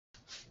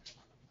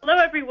Hello,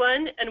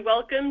 everyone, and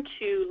welcome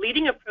to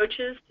Leading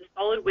Approaches to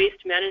Solid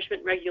Waste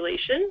Management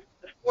Regulation,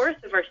 the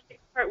fourth of our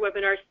six-part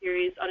webinar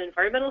series on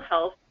environmental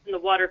health and the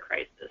water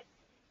crisis.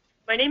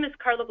 My name is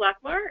Carla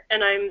Blackmar,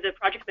 and I'm the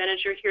project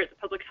manager here at the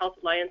Public Health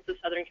Alliance of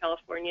Southern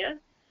California.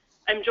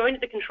 I'm joined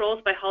at the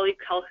controls by Holly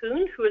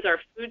Calhoun, who is our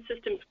Food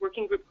Systems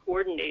Working Group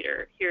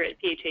Coordinator here at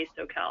PHA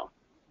SoCal.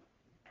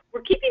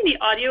 We're keeping the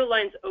audio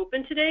lines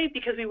open today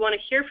because we want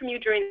to hear from you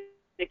during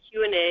the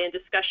Q&A and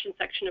discussion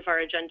section of our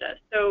agenda.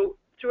 So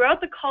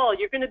throughout the call,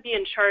 you're going to be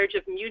in charge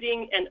of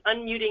muting and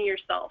unmuting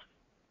yourself.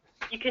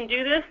 You can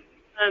do this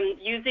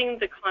using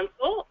the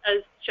console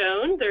as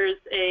shown. There's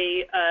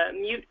a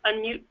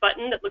mute-unmute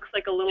button that looks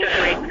like a little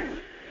break.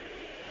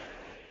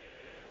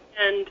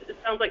 And it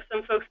sounds like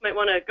some folks might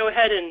want to go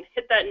ahead and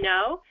hit that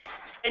now.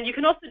 And you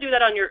can also do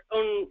that on your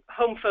own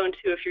home phone,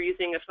 too, if you're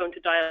using a phone to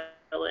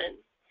dial in.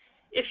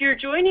 If you're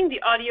joining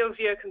the audio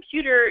via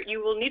computer,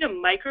 you will need a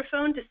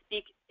microphone to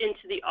speak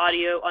into the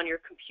audio on your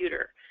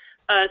computer.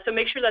 So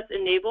make sure that's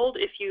enabled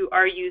if you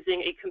are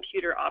using a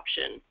computer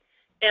option.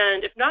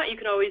 And if not, you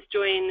can always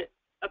join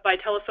by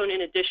telephone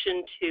in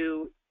addition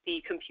to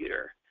the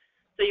computer.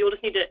 So you'll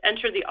just need to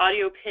enter the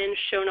audio pin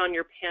shown on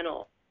your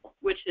panel,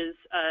 which is,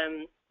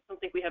 I don't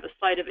think we have a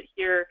slide of it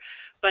here,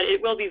 but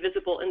it will be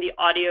visible in the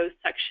audio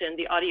section,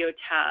 the audio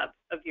tab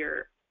of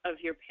your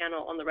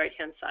panel on the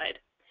right-hand side.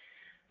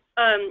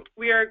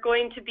 We are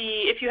going to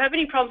be, if you have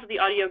any problems with the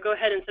audio, go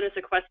ahead and send us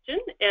a question.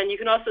 And you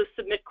can also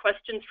submit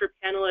questions for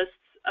panelists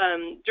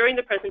during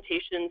the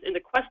presentations in the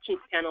questions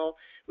panel,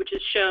 which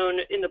is shown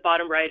in the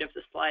bottom right of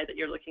the slide that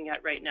you're looking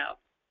at right now.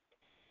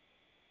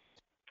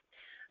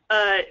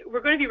 We're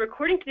going to be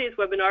recording today's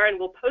webinar, and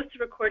we'll post the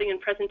recording and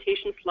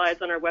presentation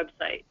slides on our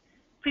website.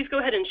 Please go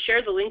ahead and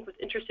share the link with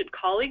interested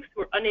colleagues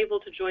who are unable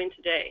to join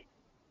today.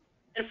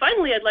 And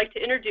finally, I'd like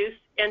to introduce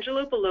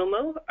Angelo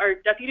Bellomo, our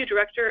Deputy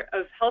Director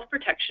of Health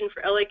Protection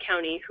for LA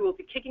County, who will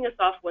be kicking us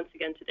off once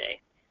again today.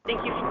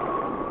 Thank you.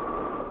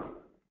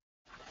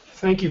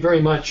 Thank you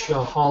very much,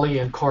 Holly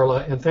and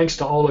Carla, and thanks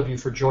to all of you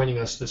for joining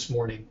us this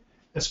morning,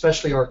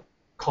 especially our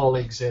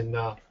colleagues in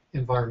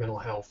environmental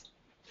health.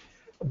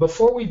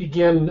 Before we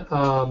begin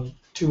to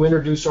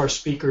introduce our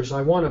speakers,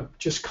 I want to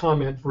just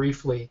comment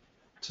briefly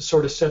to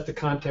sort of set the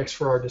context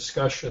for our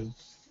discussion.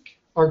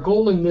 Our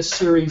goal in this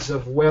series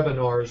of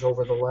webinars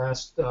over the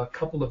last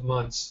couple of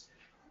months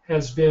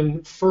has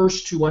been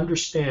first to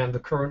understand the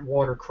current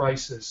water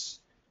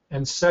crisis,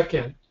 and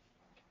second,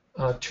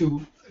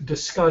 to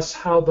discuss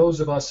how those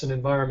of us in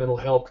environmental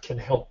health can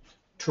help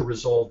to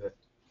resolve it.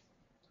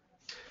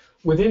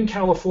 Within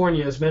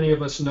California, as many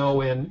of us know,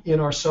 and in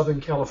our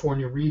Southern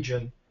California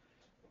region,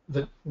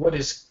 what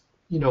is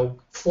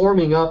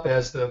forming up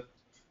as the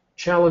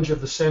challenge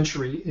of the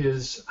century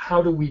is how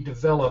do we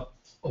develop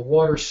a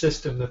water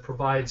system that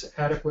provides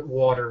adequate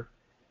water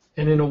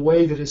and in a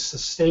way that is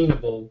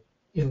sustainable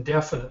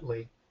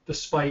indefinitely,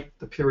 despite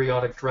the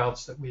periodic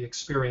droughts that we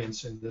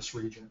experience in this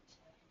region.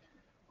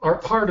 Our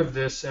part of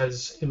this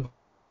as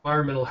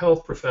environmental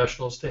health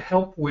professionals to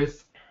help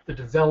with the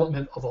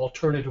development of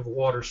alternative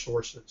water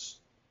sources.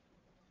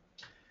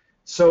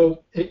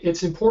 So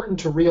it's important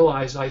to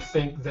realize, I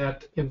think,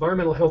 that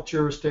environmental health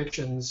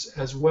jurisdictions,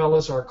 as well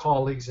as our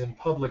colleagues in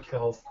public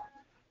health,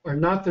 are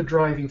not the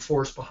driving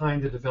force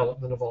behind the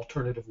development of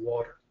alternative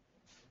water.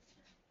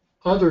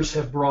 Others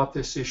have brought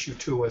this issue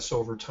to us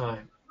over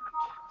time.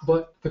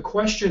 But the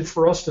question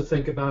for us to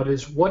think about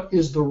is, what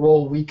is the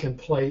role we can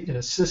play in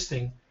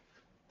assisting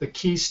the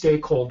key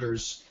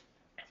stakeholders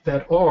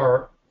that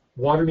are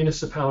water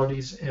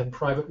municipalities and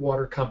private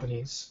water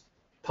companies,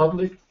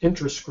 public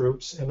interest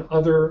groups, and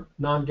other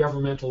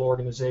non-governmental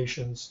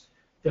organizations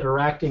that are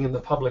acting in the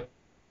public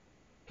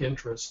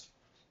interest,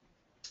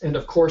 and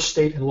of course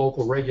state and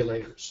local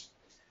regulators.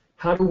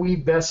 How do we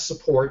best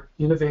support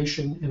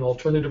innovation in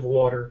alternative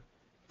water,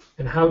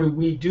 and how do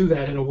we do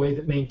that in a way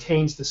that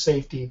maintains the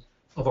safety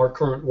of our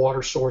current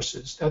water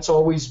sources? That's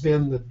always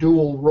been the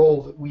dual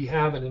role that we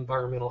have in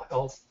environmental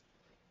health,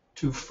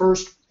 to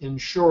first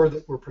ensure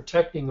that we're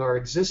protecting our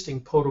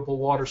existing potable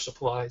water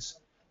supplies,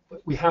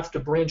 but we have to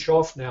branch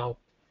off now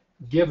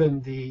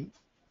given the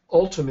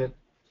ultimate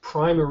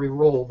primary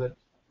role that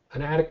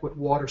an adequate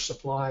water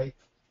supply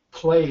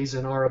plays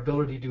in our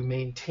ability to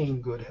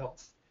maintain good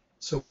health.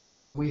 So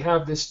we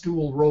have this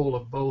dual role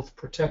of both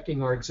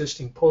protecting our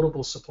existing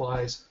potable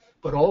supplies,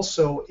 but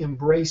also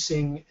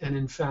embracing and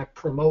in fact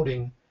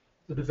promoting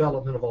the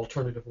development of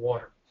alternative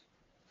water.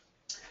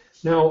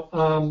 Now,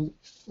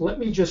 let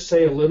me just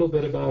say a little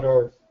bit about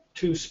our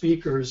two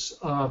speakers.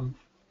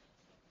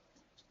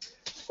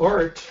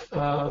 Art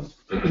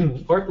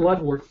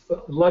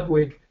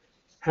Ludwig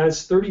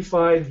has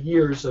 35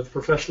 years of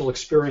professional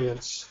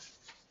experience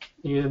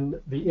in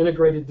the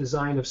integrated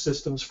design of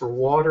systems for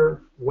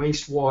water,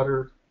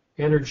 wastewater,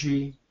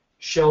 energy,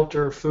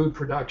 shelter, food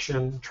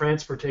production,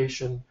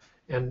 transportation,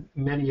 and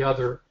many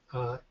other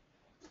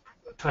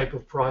type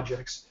of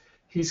projects.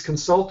 He's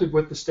consulted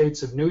with the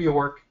states of New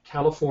York,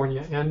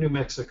 California, and New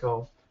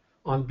Mexico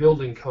on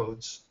building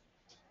codes.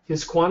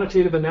 His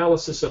quantitative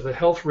analysis of the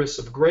health risks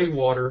of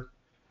greywater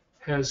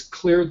has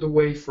cleared the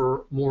way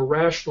for more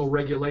rational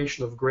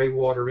regulation of gray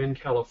water in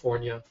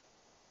California.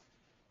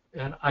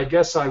 And I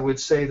guess I would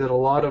say that a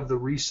lot of the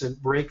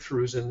recent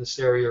breakthroughs in this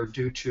area are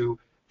due to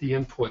the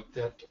input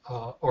that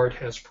Art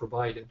has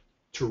provided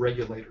to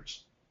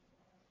regulators.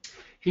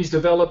 He's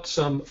developed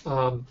some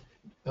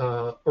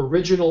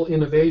original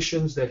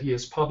innovations that he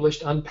has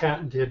published,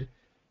 unpatented,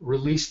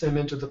 released them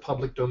into the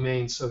public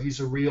domain. So he's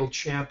a real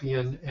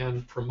champion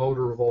and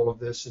promoter of all of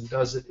this and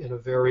does it in a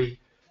very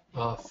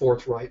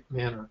forthright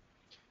manner.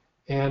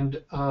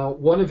 And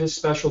one of his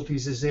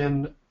specialties is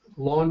in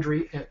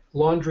laundry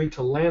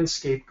to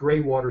landscape gray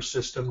water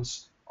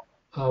systems,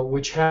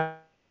 which have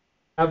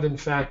in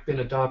fact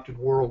been adopted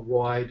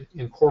worldwide,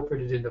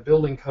 incorporated into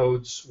building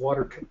codes,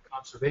 water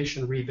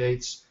conservation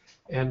rebates,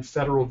 and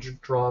federal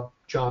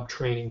job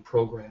training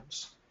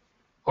programs.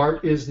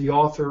 Art is the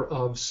author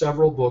of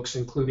several books,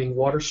 including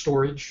Water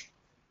Storage,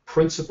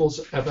 Principles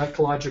of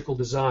Ecological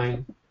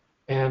Design,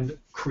 and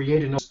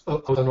Create an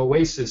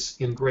Oasis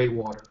in Gray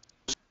Water.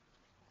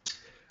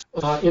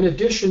 In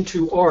addition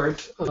to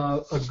Art,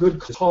 a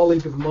good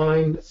colleague of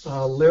mine,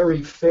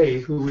 Larry Fay,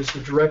 who is the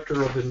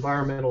Director of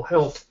Environmental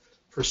Health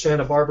for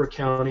Santa Barbara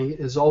County,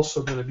 is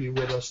also going to be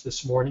with us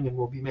this morning and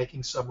will be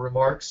making some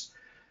remarks.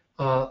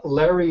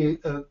 Larry,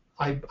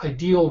 I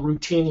deal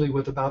routinely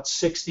with about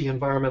 60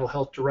 environmental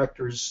health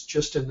directors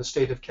just in the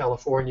state of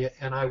California,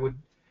 and I would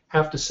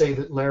have to say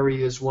that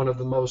Larry is one of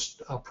the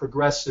most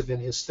progressive in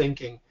his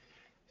thinking,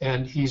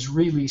 and he's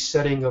really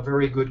setting a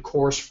very good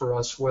course for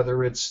us,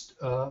 whether it's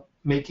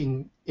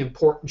making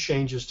important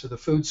changes to the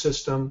food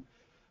system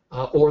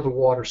or the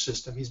water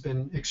system. He's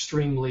been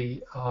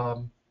extremely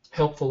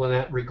helpful in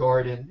that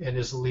regard and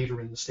is a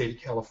leader in the state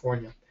of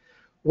California.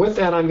 With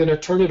that, I'm going to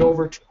turn it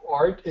over to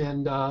Art,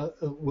 and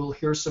we'll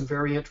hear some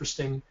very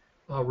interesting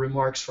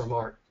remarks from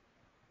Art.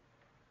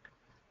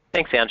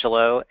 Thanks,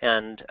 Angelo,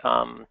 and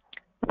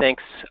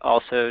thanks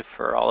also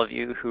for all of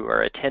you who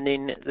are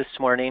attending this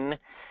morning,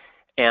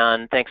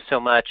 and thanks so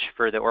much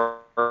for the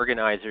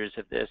organizers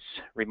of this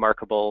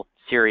remarkable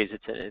series.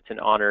 It's an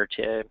honor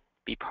to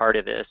be part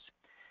of this.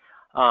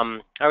 I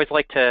always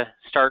like to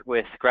start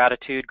with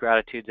gratitude.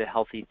 Gratitude's a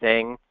healthy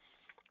thing.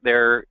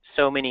 There are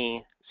so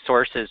many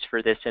sources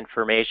for this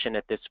information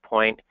at this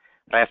point.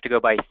 I have to go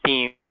by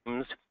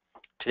themes.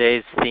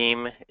 Today's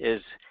theme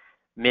is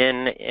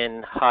men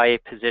in high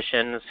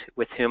positions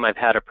with whom I've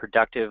had a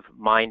productive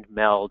mind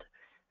meld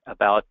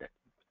about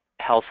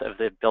health of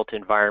the built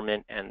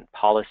environment and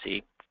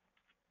policy.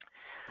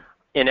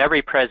 In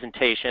every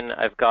presentation,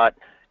 I've got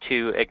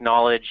to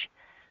acknowledge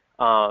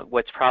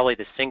what's probably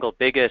the single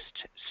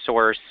biggest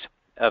source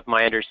of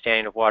my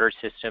understanding of water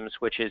systems,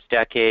 which is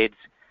decades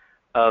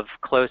of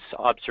close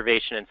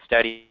observation and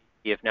study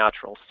of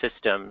natural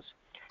systems.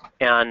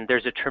 And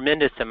there's a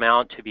tremendous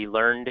amount to be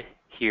learned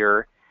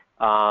here.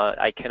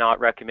 I cannot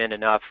recommend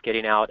enough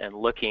getting out and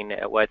looking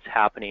at what's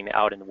happening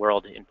out in the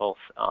world in both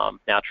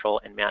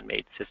natural and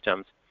man-made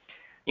systems.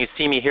 You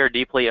see me here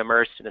deeply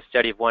immersed in the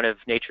study of one of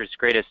nature's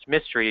greatest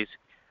mysteries,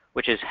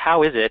 which is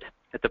how is it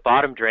that the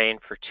bottom drain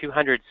for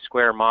 200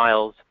 square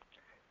miles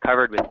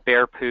covered with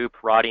bear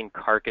poop, rotting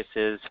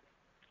carcasses,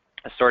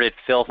 assorted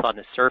filth on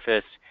the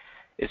surface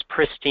is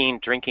pristine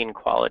drinking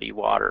quality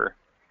water?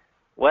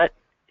 What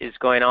is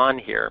going on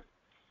here?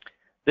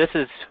 This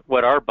is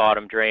what our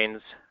bottom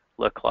drains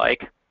look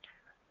like.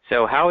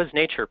 So how is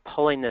nature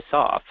pulling this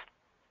off?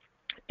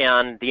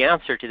 And the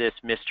answer to this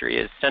mystery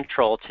is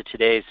central to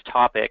today's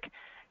topic,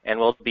 and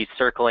we'll be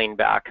circling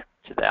back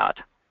to that.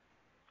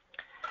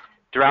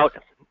 Drought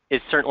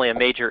is certainly a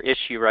major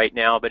issue right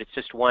now, but it's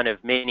just one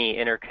of many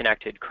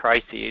interconnected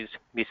crises.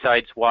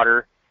 Besides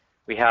water,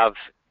 we have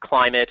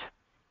climate,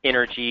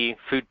 energy,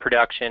 food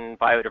production,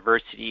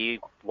 biodiversity,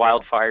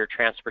 wildfire,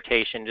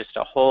 transportation, just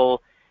a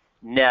whole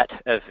net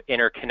of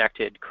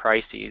interconnected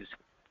crises.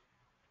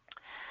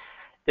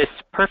 This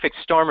perfect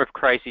storm of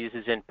crises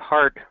is in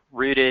part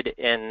rooted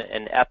in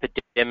an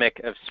epidemic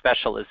of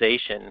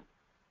specialization.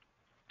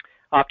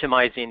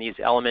 Optimizing these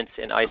elements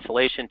in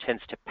isolation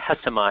tends to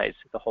pessimize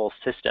the whole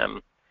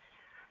system.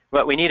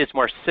 What we need is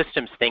more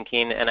systems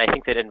thinking, and I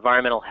think that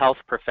environmental health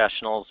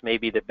professionals may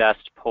be the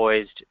best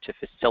poised to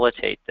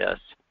facilitate this.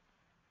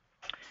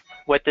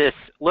 What this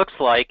looks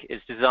like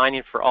is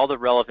designing for all the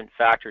relevant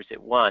factors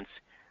at once,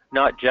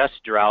 not just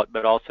drought,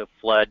 but also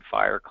flood,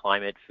 fire,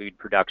 climate, food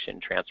production,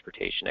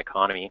 transportation,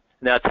 economy.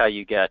 And that's how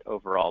you get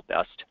overall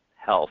best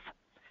health.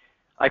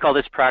 I call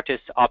this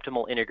practice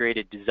optimal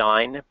integrated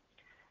design.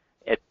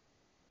 It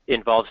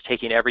involves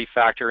taking every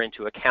factor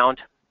into account,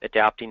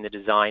 adapting the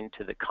design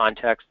to the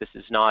context. This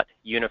is not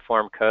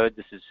uniform code.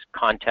 This is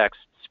context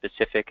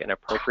specific and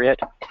appropriate.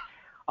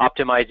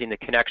 Optimizing the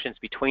connections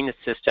between the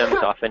systems.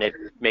 Often it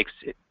makes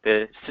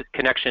the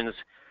connections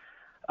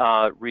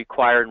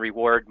require and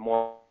reward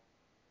more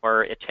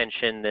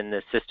attention than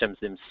the systems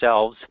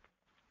themselves.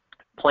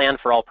 Plan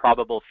for all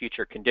probable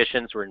future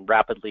conditions. We're in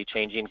rapidly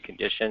changing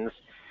conditions.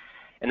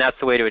 And that's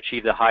the way to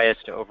achieve the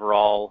highest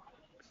overall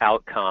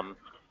outcome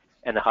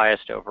and the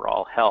highest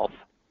overall health.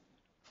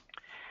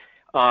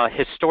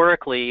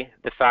 Historically,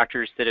 the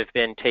factors that have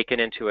been taken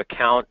into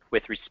account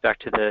with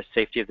respect to the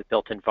safety of the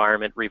built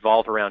environment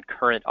revolve around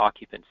current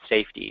occupant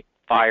safety,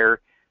 fire,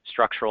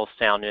 structural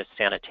soundness,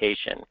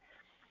 sanitation.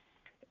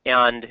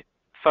 And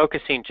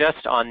focusing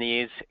just on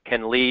these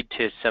can lead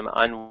to some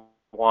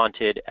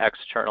unwanted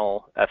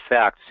external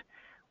effects.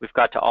 We've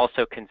got to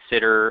also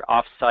consider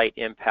off-site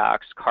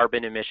impacts,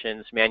 carbon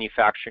emissions,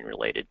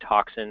 manufacturing-related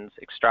toxins,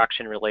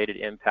 extraction-related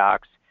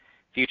impacts,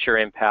 future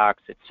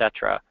impacts,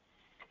 etc.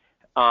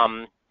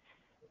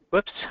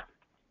 Whoops.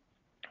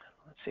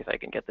 Let's see if I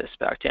can get this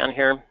back down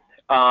here.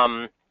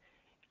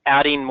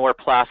 Adding more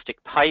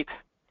plastic pipe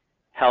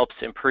helps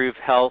improve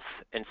health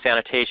and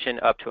sanitation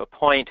up to a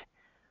point,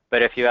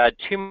 but if you add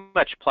too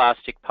much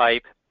plastic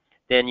pipe,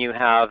 then you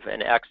have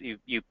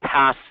you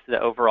pass the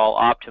overall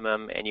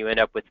optimum and you end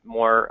up with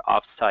more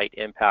off-site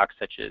impacts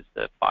such as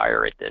the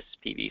fire at this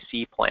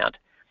PVC plant.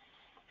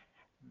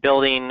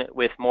 Building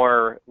with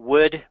more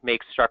wood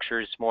makes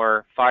structures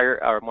more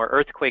more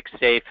earthquake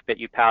safe, but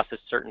you pass a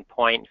certain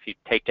point if you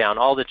take down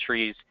all the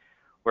trees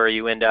where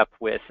you end up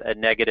with a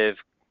negative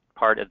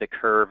part of the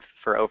curve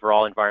for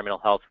overall environmental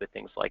health with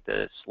things like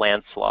this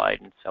landslide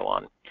and so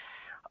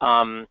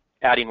on.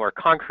 Adding more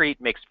concrete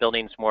makes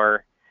buildings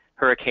more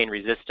hurricane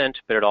resistant,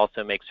 but it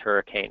also makes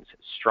hurricanes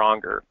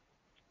stronger.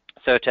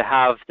 So to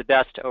have the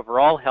best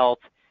overall health,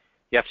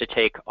 you have to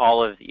take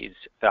all of these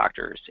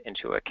factors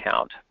into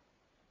account.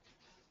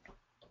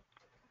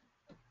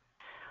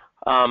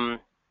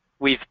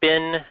 We've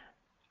been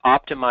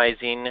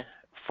optimizing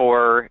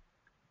for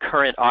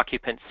current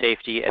occupant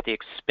safety at the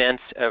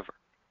expense of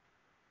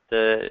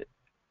the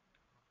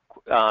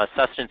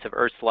sustenance of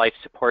Earth's life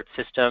support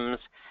systems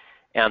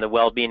and the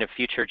well-being of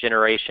future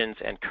generations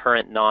and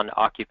current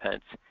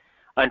non-occupants.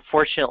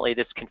 Unfortunately,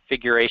 this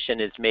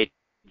configuration is made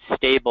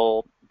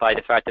stable by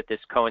the fact that this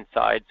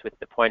coincides with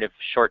the point of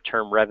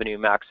short-term revenue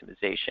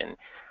maximization.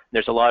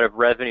 There's a lot of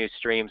revenue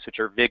streams which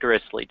are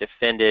vigorously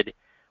defended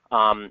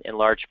in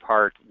large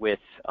part with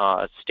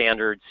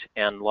standards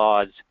and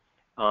laws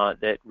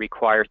that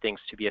require things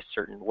to be a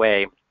certain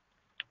way.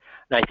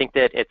 And I think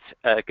that it's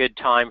a good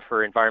time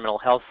for environmental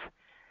health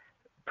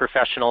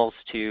professionals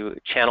to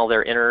channel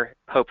their inner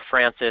Pope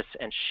Francis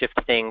and shift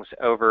things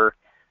over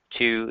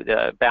to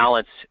the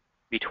balance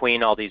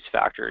between all these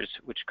factors,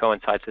 which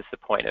coincides with the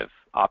point of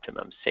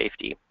optimum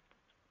safety.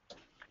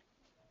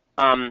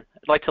 I'd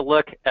like to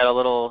look at a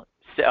little,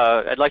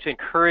 I'd like to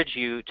encourage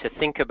you to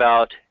think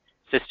about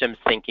systems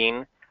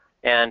thinking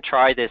and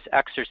try this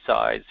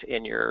exercise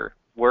in your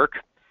work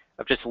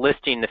of just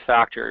listing the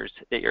factors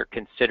that you're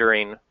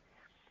considering.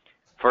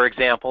 For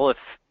example, if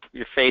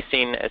you're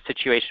facing a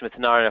situation with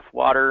not enough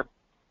water,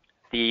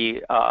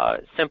 the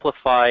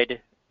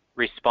simplified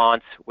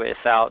response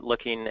without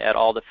looking at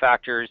all the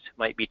factors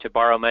might be to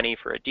borrow money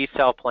for a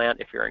desal plant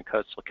if you're in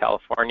coastal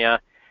California,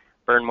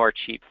 burn more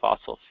cheap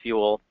fossil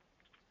fuel.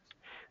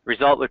 The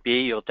result would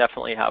be you'll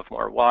definitely have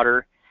more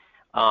water,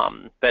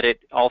 but it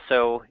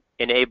also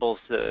enables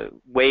the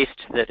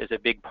waste that is a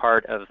big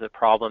part of the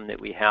problem that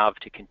we have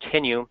to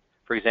continue,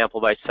 for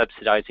example, by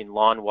subsidizing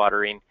lawn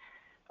watering,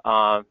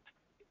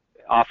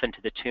 often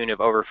to the tune of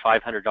over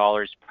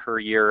 $500 per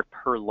year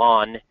per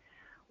lawn,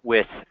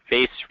 with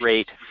base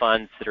rate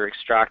funds that are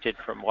extracted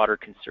from water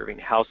conserving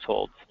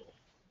households.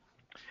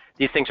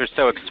 These things are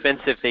so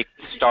expensive they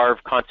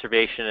starve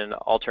conservation and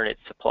alternate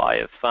supply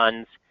of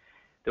funds.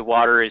 The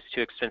water is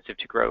too expensive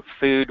to grow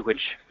food,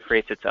 which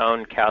creates its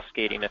own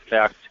cascading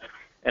effects.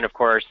 And of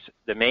course,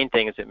 the main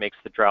thing is it makes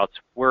the droughts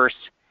worse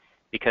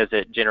because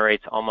it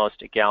generates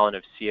almost a gallon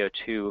of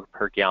CO2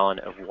 per gallon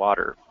of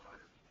water.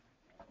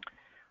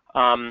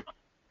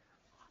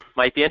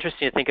 Might be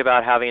interesting to think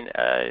about having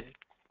a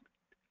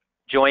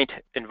joint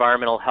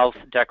environmental health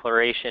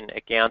declaration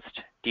against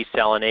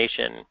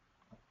desalination.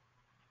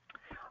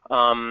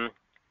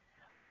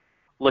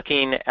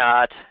 Looking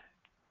at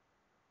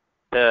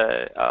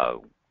the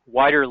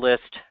wider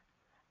list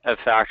of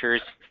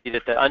factors, see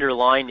that the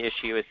underlying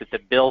issue is that the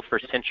bill for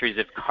centuries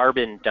of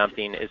carbon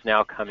dumping is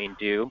now coming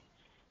due.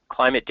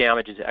 Climate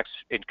damage is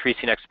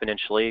increasing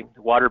exponentially.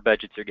 Water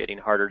budgets are getting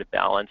harder to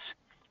balance.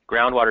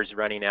 Groundwater is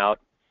running out.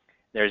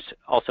 There's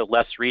also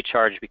less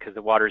recharge because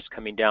the water is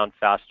coming down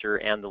faster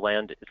and the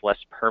land is less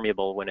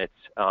permeable when it's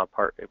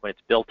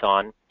built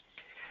on.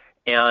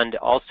 And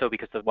also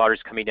because the water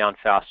is coming down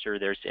faster,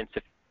 there's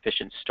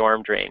insufficient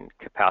storm drain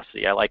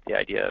capacity. I like the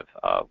idea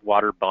of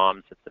water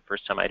bombs. That's the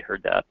first time I'd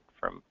heard that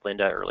from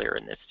Linda earlier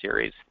in this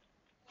series.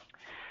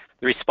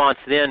 The response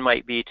then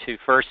might be to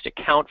first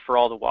account for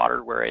all the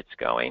water where it's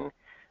going,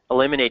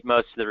 eliminate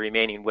most of the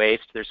remaining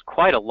waste. There's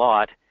quite a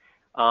lot.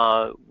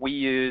 We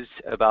use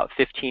about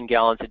 15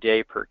 gallons a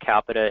day per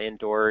capita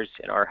indoors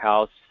in our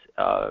house.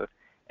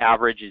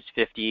 Average is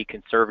 50,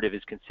 conservative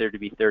is considered to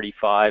be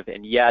 35,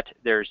 and yet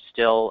there's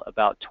still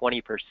about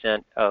 20%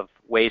 of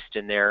waste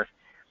in there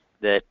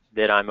that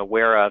I'm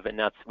aware of, and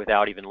that's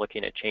without even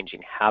looking at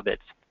changing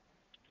habits.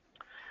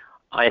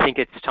 I think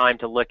it's time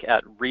to look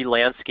at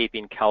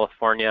re-landscaping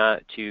California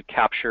to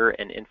capture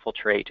and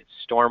infiltrate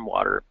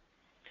stormwater.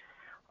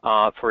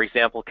 For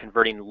example,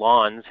 converting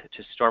lawns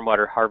to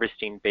stormwater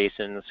harvesting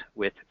basins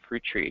with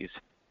fruit trees.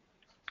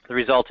 The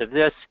result of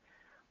this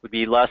would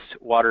be less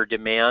water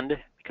demand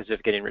because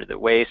of getting rid of the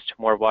waste,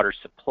 more water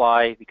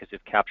supply because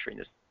of capturing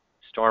the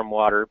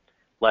stormwater,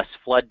 less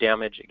flood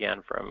damage,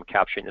 again, from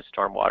capturing the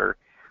stormwater,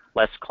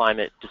 less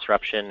climate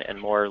disruption, and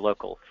more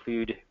local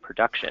food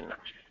production.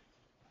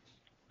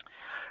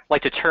 I'd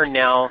like to turn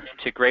now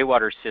to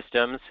greywater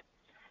systems.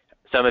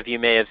 Some of you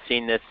may have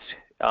seen this.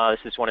 This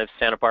is one of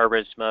Santa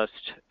Barbara's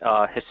most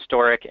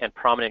historic and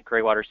prominent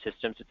greywater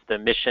systems. It's the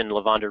Mission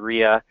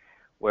Lavanderia,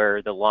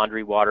 where the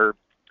laundry water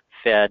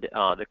fed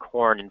the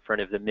corn in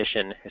front of the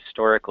mission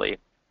historically.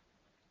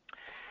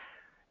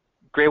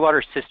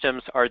 Greywater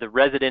systems are the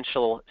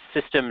residential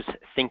systems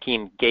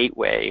thinking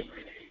gateway.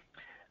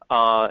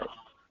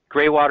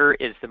 Greywater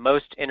is the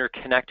most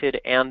interconnected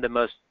and the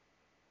most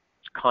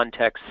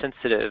context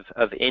sensitive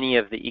of any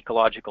of the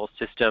ecological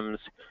systems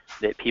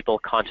that people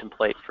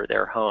contemplate for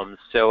their homes.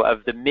 So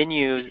of the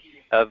menu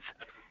of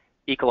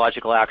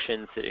ecological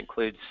actions that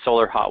includes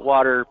solar hot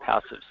water,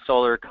 passive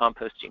solar,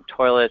 composting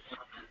toilets,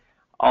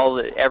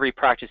 every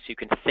practice you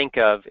can think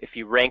of, if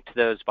you ranked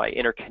those by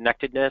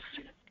interconnectedness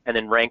and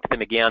then ranked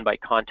them again by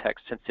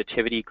context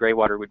sensitivity,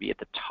 greywater would be at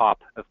the top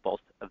of both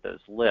of those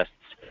lists.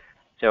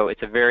 So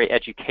it's a very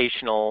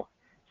educational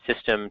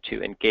system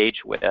to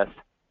engage with.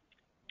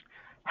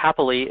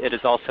 Happily, it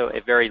is also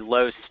a very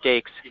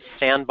low-stakes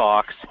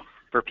sandbox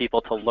for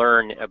people to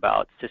learn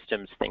about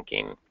systems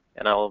thinking,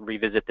 and I'll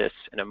revisit this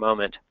in a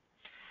moment.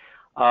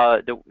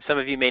 Some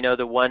of you may know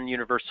the one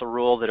universal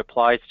rule that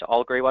applies to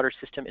all greywater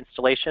system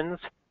installations.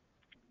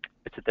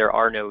 It's that there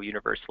are no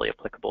universally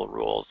applicable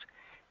rules.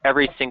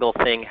 Every single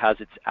thing has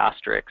its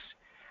asterisks.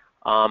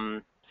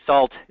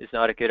 Salt is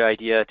not a good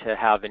idea to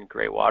have in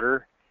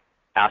greywater.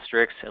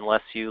 Asterisks,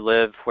 unless you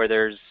live where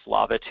there's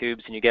lava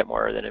tubes and you get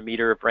more than a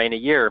meter of rain a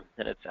year,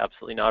 then it's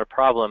absolutely not a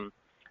problem.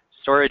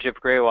 Storage of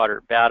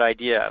greywater, bad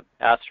idea.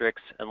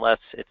 Asterisks, unless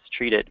it's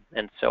treated,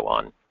 and so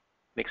on.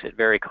 Makes it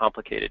very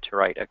complicated to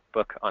write a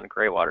book on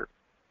greywater.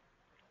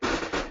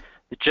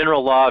 The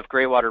general law of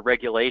greywater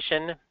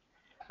regulation,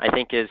 I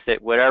think, is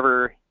that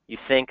whatever you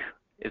think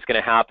is going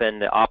to happen,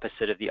 the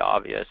opposite of the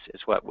obvious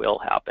is what will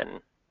happen.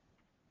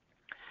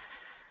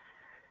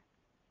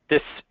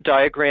 This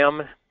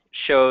diagram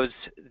shows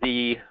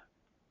the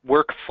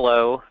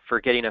workflow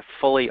for getting a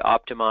fully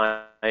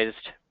optimized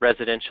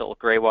residential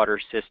greywater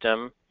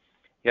system.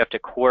 You have to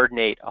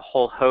coordinate a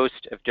whole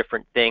host of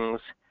different things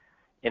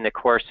in the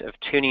course of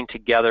tuning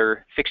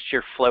together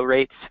fixture flow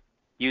rates,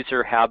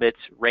 user habits,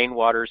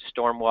 rainwater,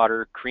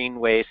 stormwater, green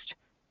waste,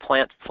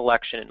 plant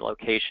selection and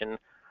location,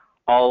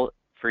 all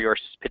for your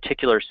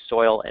particular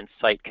soil and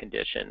site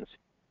conditions.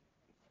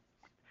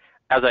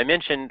 As I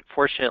mentioned,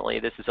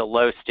 fortunately, this is a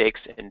low-stakes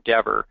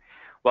endeavor.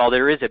 While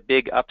there is a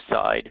big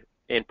upside,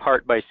 in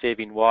part by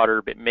saving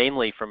water, but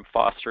mainly from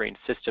fostering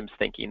systems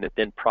thinking that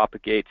then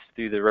propagates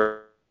through the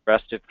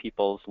rest of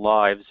people's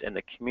lives and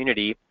the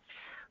community,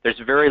 there's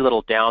very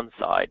little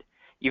downside.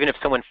 Even if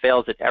someone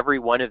fails at every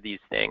one of these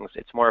things,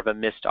 it's more of a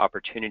missed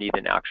opportunity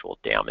than actual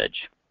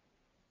damage.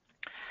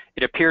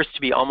 It appears to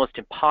be almost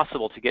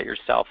impossible to get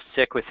yourself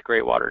sick with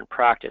greywater in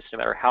practice, no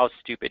matter how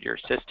stupid your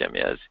system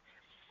is.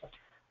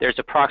 There's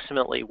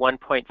approximately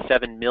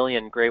 1.7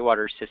 million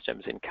greywater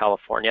systems in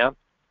California.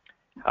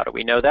 How do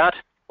we know that?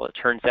 Well, it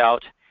turns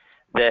out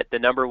that the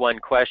 #1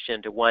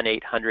 question to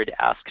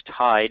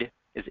 1-800-ASK-TIDE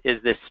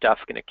is this stuff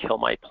going to kill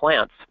my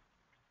plants?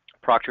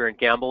 Procter &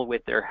 Gamble,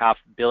 with their $500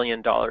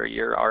 million a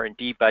year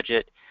R&D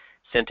budget,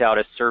 sent out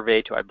a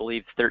survey to, I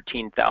believe,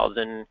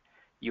 13,000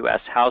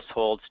 US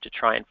households to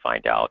try and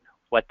find out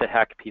what the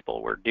heck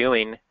people were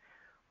doing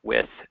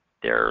with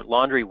their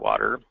laundry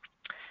water.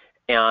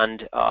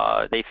 And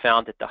they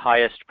found that the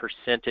highest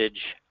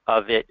percentage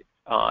of it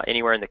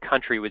anywhere in the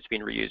country was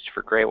being reused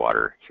for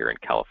greywater here in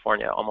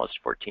California, almost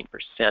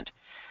 14%.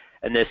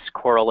 And this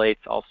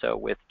correlates also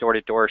with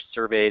door-to-door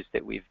surveys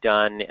that we've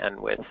done and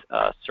with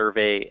a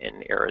survey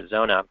in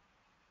Arizona.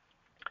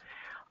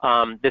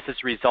 This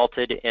has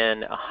resulted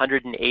in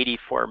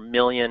 184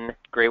 million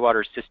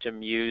greywater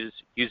system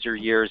user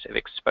years of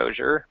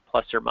exposure,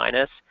 plus or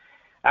minus.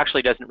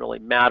 Actually, doesn't really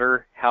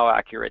matter how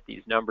accurate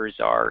these numbers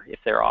are. If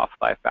they're off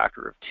by a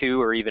factor of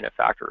 2 or even a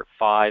factor of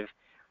 5,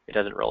 it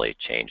doesn't really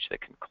change the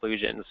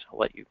conclusions. I'll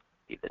let you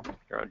be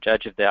your own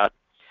judge of that.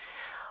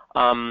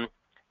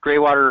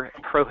 Greywater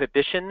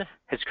prohibition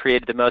has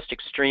created the most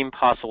extreme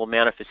possible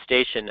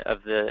manifestation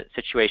of the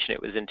situation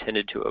it was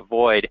intended to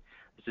avoid.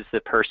 This is the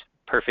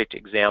perfect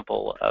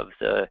example of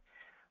the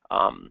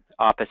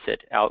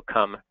opposite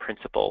outcome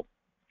principle.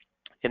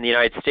 In the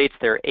United States,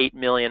 there are 8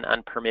 million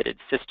unpermitted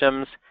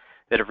systems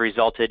that have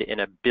resulted in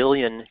 1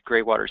 billion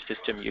greywater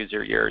system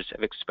user years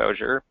of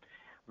exposure.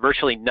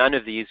 Virtually none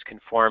of these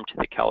conform to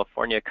the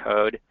California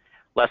code.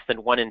 Less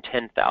than 1 in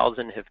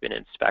 10,000 have been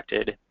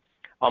inspected.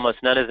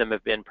 Almost none of them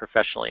have been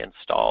professionally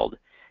installed,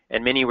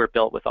 and many were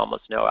built with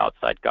almost no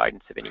outside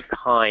guidance of any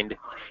kind.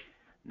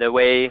 The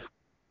way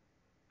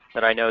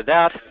that I know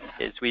that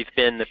is we've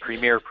been the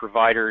premier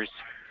providers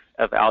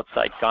of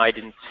outside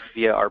guidance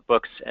via our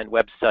books and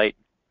website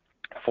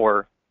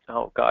for,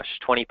 oh gosh,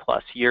 20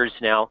 plus years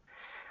now.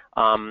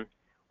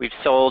 We've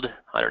sold,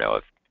 I don't know,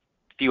 a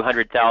few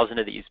 100,000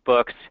 of these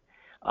books,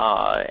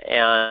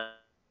 and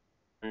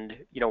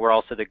we're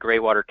also the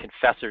greywater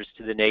confessors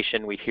to the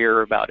nation. We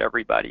hear about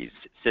everybody's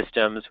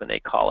systems when they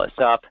call us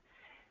up.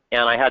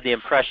 And I had the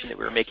impression that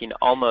we were making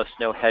almost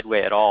no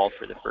headway at all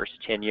for the first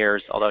 10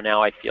 years, although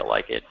now I feel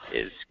like it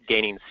is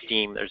gaining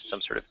steam. There's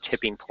some sort of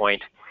tipping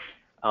point,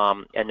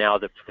 and now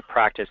the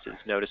practice is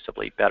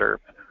noticeably better.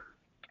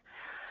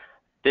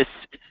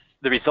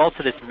 The results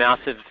of this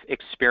massive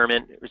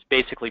experiment was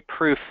basically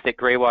proof that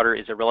greywater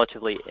is a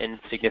relatively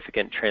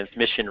insignificant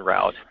transmission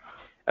route.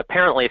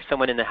 Apparently, if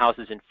someone in the house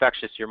is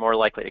infectious, you're more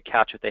likely to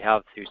catch what they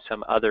have through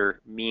some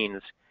other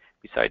means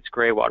besides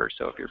greywater.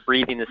 So if you're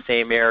breathing the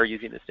same air,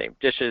 using the same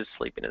dishes,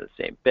 sleeping in the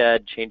same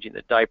bed, changing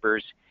the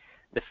diapers,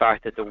 the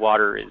fact that the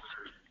water is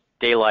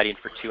daylighting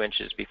for 2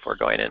 inches before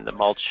going in the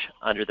mulch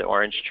under the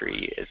orange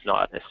tree is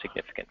not a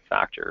significant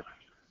factor.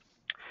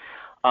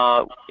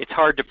 It's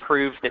hard to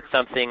prove that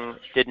something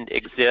doesn't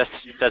exist.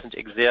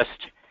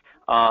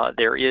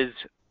 There is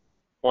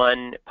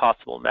one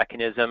possible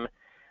mechanism.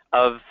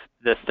 Of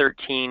the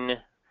 13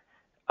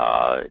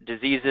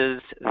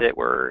 diseases that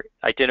were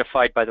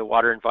identified by the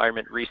Water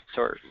Environment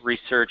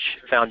Research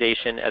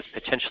Foundation as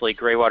potentially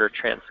greywater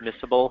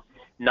transmissible,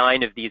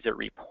 9 of these are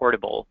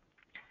reportable.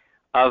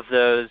 Of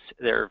those,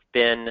 there have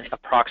been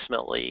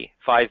approximately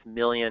 5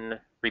 million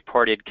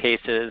reported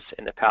cases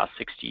in the past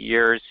 60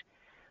 years.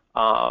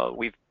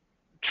 We've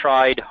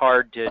tried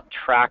hard to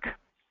track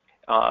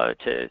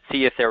to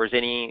see if there was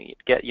any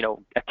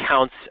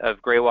accounts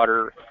of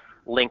greywater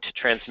linked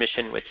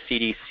transmission with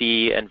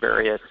CDC and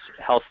various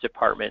health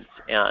departments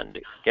and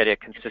get a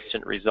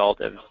consistent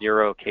result of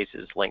 0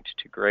 cases linked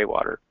to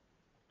greywater.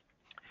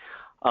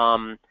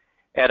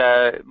 At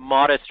a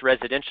modest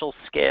residential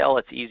scale,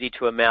 it's easy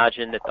to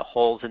imagine that the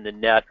holes in the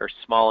net are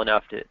small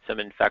enough that some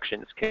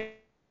infections could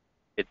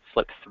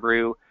slip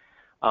through,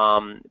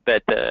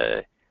 but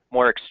the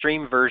more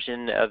extreme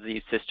version of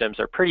these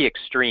systems are pretty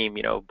extreme.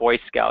 Boy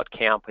Scout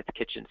camp with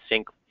kitchen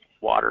sink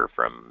water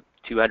from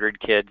 200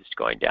 kids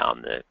going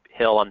down the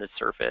hill on the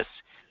surface,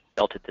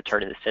 built at the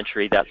turn of the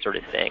century, that sort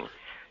of thing.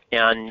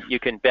 And you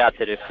can bet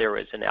that if there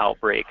was an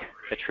outbreak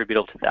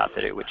attributable to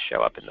that it would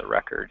show up in the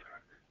record.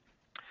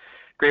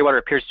 Greywater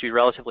appears to be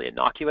relatively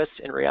innocuous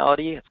in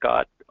reality. It's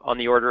got on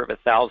the order of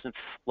 1,000th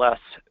less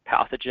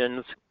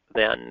pathogens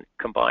than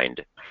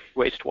combined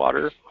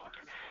wastewater.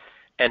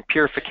 And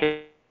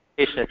purification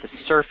at the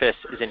surface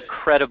is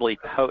incredibly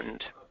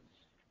potent.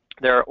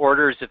 There are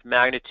orders of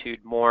magnitude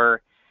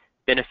more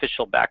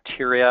beneficial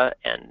bacteria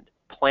and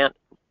plant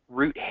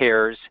root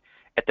hairs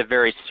at the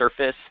very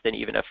surface than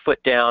even a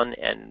foot down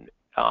and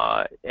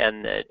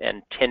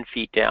 10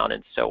 feet down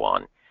and so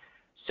on.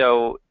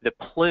 So the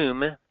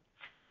plume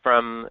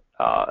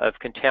of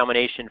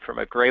contamination from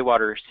a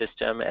greywater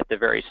system at the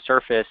very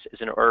surface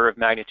is an order of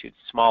magnitude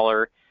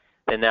smaller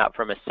than that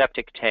from a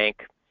septic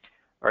tank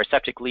or a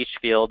septic leach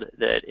field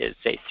that is,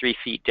 say, 3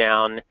 feet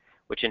down,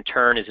 which in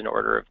turn is an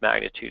order of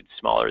magnitude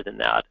smaller than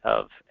that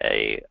of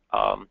a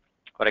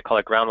what I call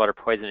a groundwater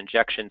poison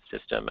injection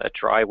system, a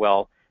dry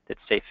well that's,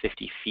 say,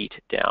 50 feet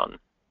down.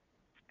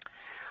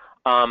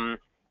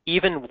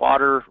 Even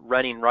water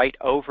running right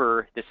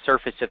over the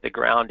surface of the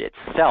ground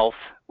itself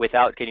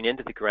without getting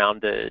into the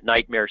ground, the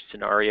nightmare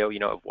scenario,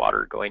 of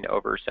water going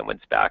over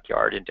someone's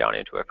backyard and down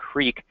into a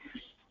creek,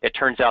 it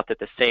turns out that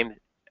the same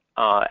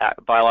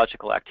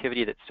biological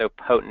activity that's so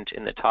potent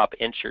in the top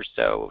inch or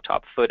so,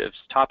 top foot of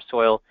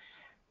topsoil,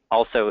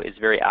 also is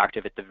very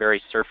active at the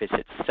very surface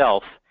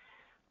itself.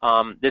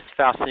 This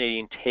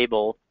fascinating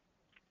table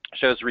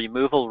shows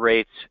removal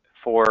rates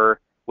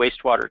for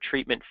wastewater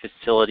treatment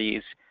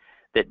facilities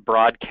that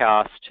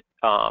broadcast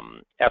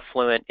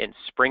effluent and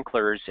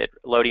sprinklers at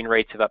loading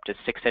rates of up to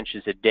 6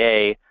 inches a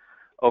day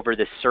over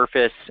the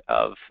surface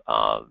of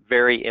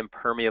very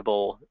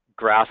impermeable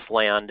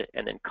grassland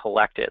and then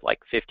collect it like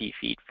 50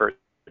 feet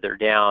further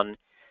down.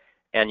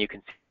 And you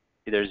can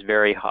see there's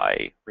very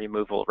high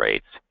removal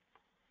rates.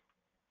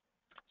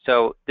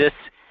 So this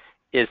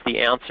is the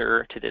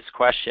answer to this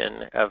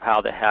question of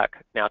how the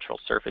heck natural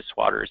surface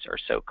waters are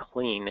so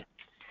clean.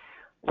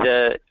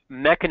 The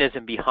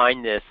mechanism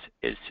behind this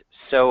is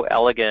so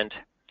elegant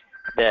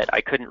that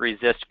I couldn't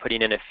resist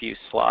putting in a few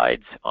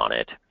slides on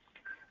it.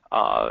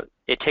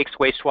 It takes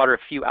wastewater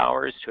a few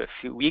hours to a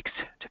few weeks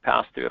to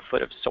pass through a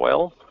foot of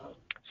soil.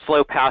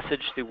 Slow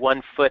passage through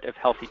 1 foot of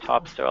healthy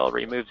topsoil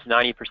removes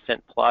 90%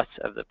 plus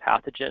of the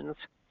pathogens.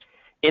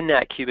 In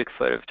that cubic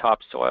foot of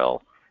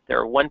topsoil, there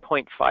are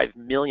 1.5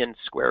 million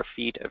square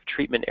feet of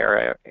treatment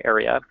area.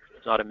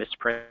 It's not a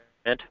misprint.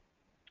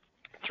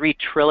 3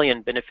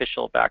 trillion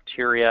beneficial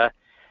bacteria,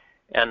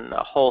 and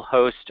a whole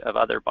host of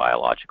other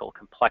biological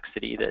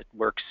complexity that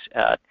works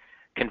at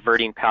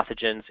converting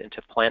pathogens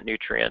into plant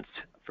nutrients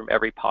from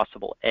every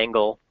possible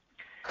angle.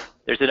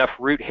 There's enough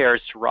root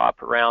hairs to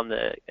wrap around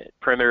the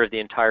perimeter of the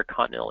entire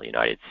continental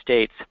United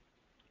States.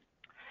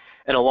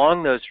 And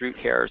along those root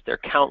hairs, there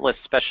are countless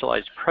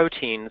specialized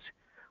proteins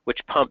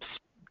which pump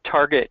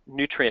target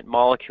nutrient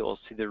molecules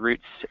through the root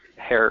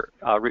hair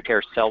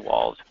cell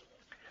walls.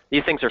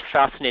 These things are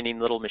fascinating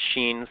little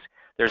machines.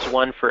 There's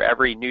one for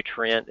every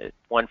nutrient,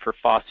 one for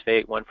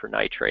phosphate, one for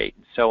nitrate,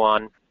 and so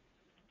on.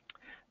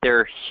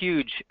 They're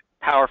huge,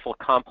 powerful,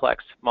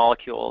 complex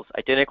molecules,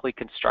 identically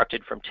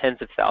constructed from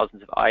tens of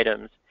thousands of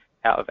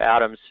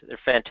atoms. They're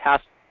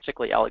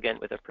fantastically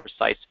elegant with a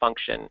precise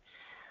function.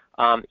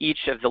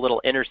 Each of the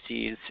little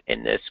indices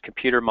in this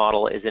computer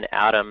model is an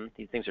atom.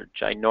 These things are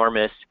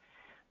ginormous.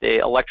 They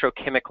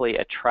electrochemically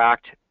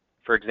attract,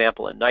 for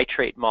example, a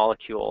nitrate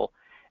molecule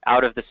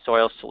out of the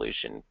soil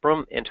solution,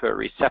 boom, into a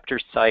receptor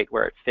site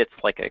where it fits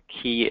like a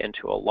key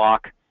into a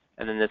lock,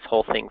 and then this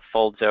whole thing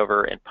folds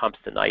over and pumps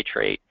the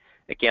nitrate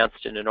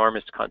against an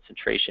enormous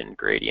concentration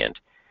gradient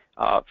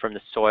from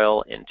the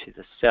soil into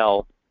the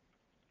cell.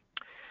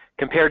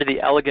 Compared to the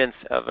elegance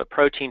of a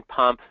protein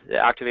pump, an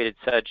activated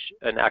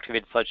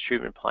sludge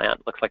treatment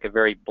plant looks like a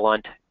very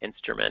blunt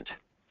instrument.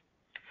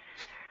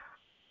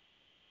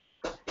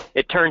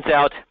 It turns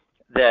out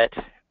that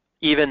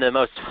even the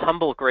most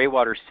humble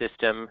greywater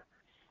system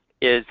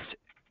is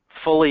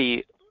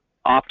fully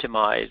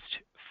optimized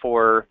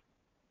for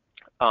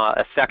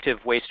effective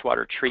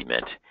wastewater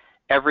treatment.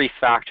 Every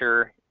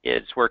factor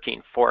is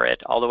working for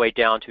it, all the way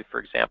down to, for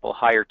example,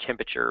 higher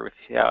temperature. With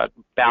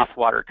bath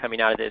water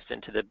coming out of this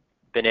into the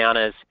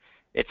bananas,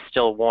 it's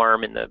still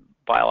warm and the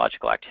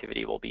biological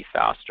activity will be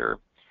faster.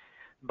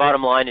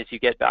 Bottom line is you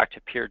get back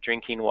to pure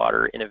drinking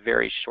water in a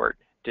very short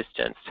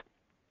distance.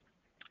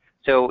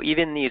 So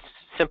even these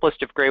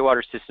simplest of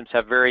greywater systems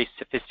have very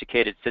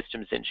sophisticated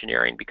systems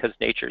engineering because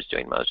nature is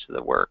doing most of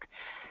the work.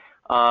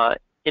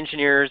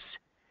 Engineers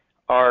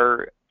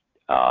are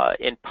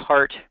in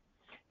part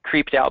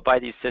creeped out by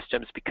these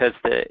systems because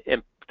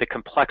the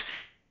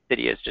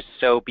complexity is just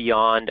so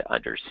beyond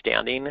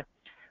understanding.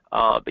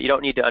 But you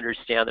don't need to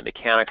understand the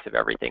mechanics of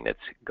everything that's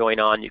going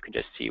on. You can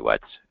just see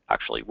what's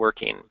actually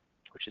working,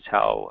 which is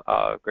how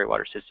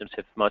greywater systems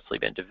have mostly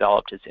been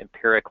developed, is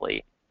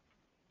empirically.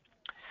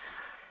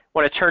 I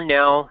want to turn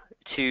now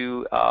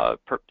to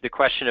the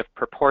question of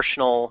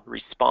proportional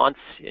response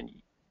and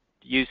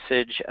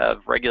usage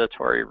of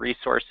regulatory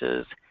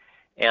resources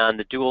and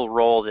the dual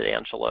role that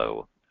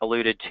Angelo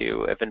alluded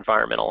to of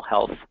environmental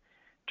health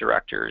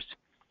directors.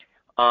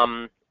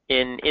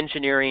 In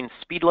engineering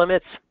speed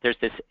limits, there's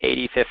this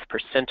 85th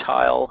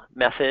percentile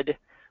method,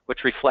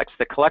 which reflects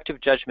the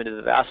collective judgment of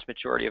the vast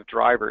majority of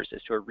drivers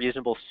as to a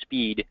reasonable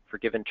speed for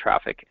given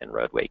traffic and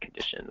roadway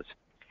conditions.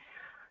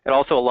 It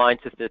also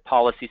aligns with the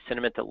policy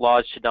sentiment that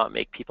laws should not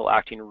make people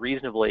acting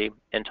reasonably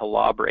into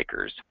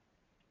lawbreakers.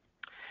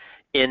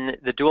 In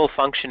the dual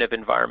function of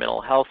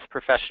environmental health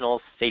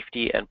professionals,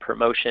 safety, and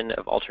promotion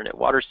of alternate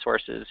water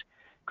sources,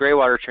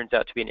 greywater turns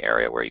out to be an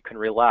area where you can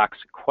relax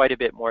quite a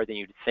bit more than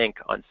you'd think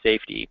on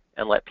safety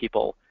and let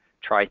people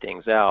try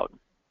things out.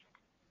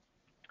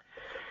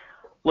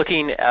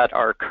 Looking at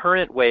our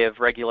current way of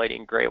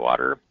regulating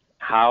greywater,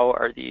 how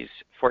are these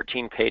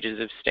 14 pages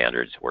of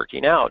standards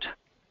working out?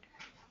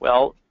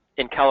 Well,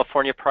 in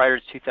California prior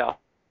to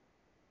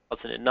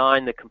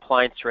 2009, the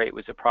compliance rate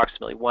was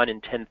approximately 1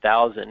 in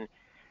 10,000.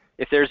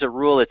 If there's a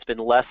rule that's been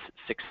less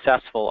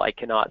successful, I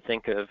cannot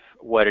think of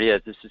what it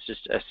is. This is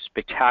just a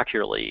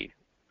spectacularly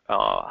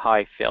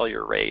high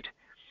failure rate.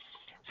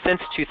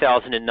 Since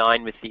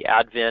 2009, with the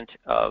advent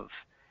of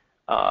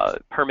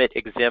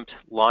permit-exempt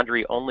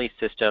laundry-only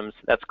systems,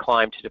 that's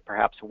climbed to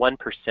perhaps 1%.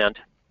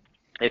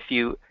 If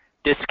you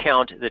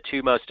discount the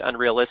two most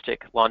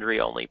unrealistic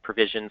laundry-only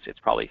provisions, it's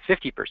probably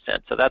 50%.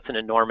 So that's an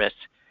enormous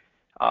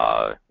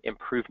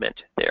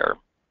improvement there.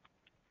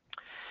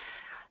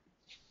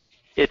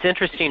 It's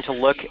interesting to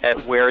look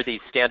at where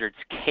these standards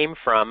came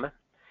from.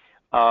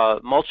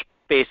 Mulch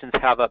basins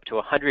have up to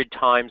 100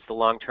 times the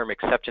long-term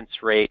acceptance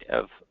rate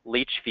of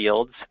leach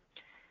fields,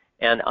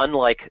 and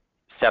unlike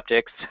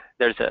septics,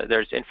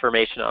 there's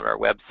information on our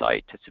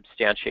website to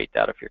substantiate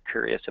that if you're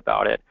curious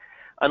about it.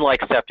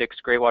 Unlike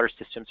septics, greywater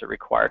systems are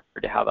required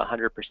to have a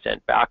 100%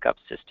 backup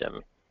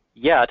system.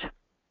 Yet,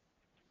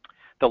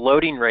 the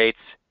loading rates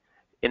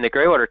in the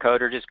greywater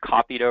code are just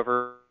copied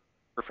over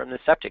from the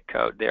septic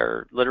code.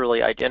 They're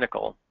literally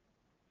identical.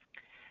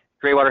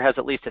 Greywater has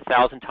at least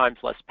 1,000 times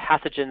less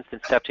pathogens than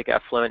septic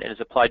effluent and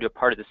is applied to a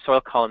part of the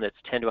soil column that's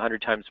 10 to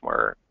 100 times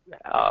more,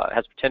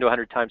 has 10 to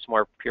 100 times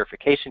more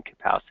purification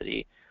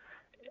capacity.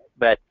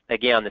 But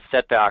again, the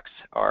setbacks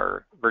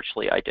are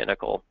virtually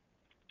identical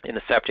in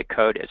the septic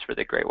code as for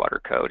the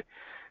greywater code.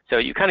 So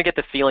you kind of get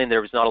the feeling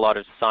there was not a lot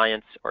of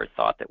science or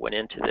thought that went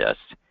into this.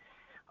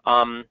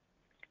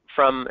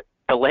 From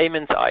the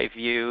layman's eye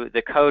view,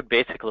 the code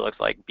basically looks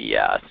like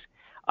BS.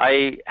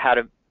 I had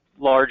a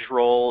large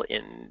role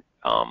in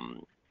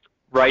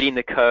writing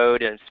the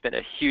code and spent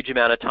a huge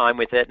amount of time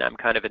with it, and I'm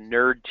kind of a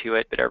nerd to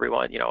it, but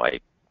everyone, I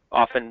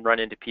often run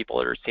into people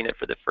that are seeing it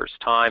for the first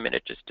time, and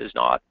it just does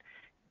not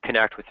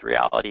connect with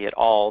reality at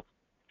all,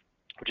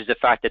 which is a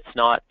fact that's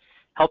not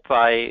helped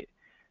by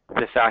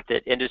the fact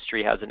that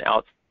industry has an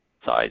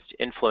outsized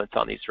influence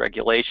on these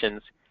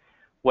regulations.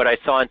 What I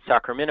saw in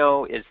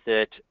Sacramento is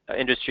that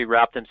industry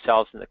wrapped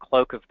themselves in the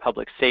cloak of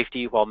public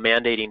safety while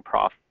mandating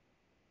profit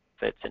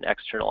benefits and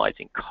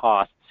externalizing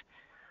costs.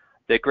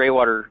 The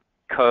greywater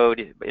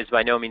code is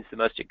by no means the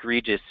most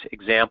egregious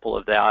example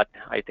of that.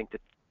 I think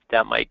that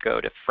that might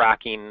go to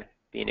fracking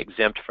being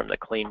exempt from the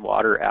Clean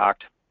Water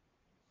Act.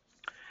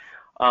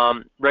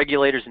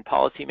 Regulators and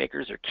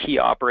policymakers are key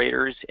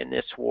operators in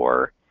this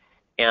war,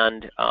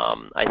 and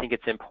I think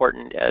it's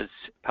important as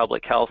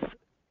public health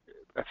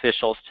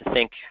officials to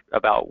think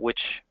about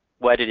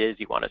what it is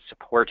you want to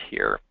support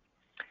here.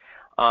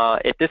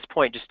 At this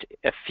point, just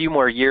a few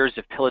more years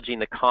of pillaging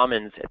the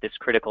commons at this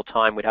critical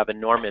time would have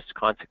enormous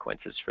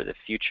consequences for the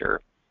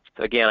future.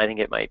 So again, I think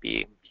it might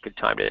be a good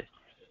time to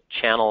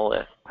channel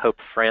Pope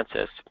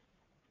Francis.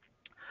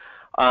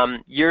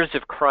 Years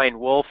of crying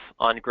wolf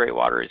on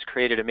greywater has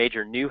created a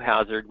major new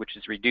hazard, which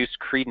has reduced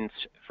credence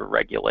for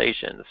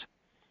regulations.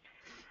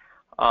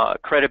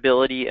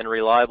 Credibility and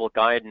reliable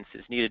guidance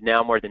is needed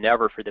now more than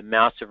ever for the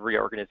massive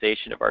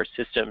reorganization of our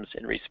systems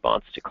in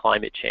response to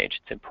climate change.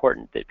 It's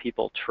important that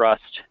people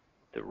trust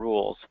the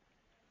rules.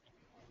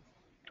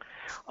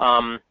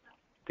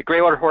 The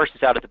greywater horse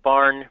is out of the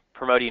barn.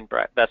 Promoting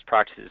best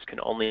practices can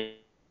only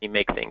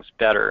make things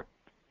better.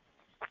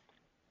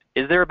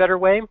 Is there a better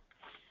way?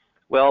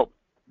 Well,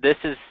 this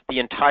is the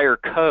entire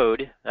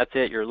code. That's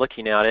it. You're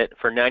looking at it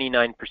for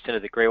 99%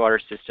 of the greywater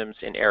systems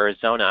in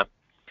Arizona.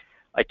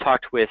 I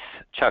talked with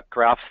Chuck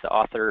Graff, the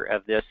author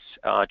of this,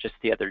 just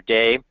the other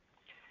day.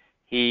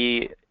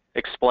 He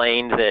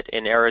explained that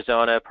in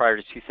Arizona prior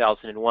to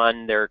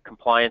 2001, their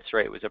compliance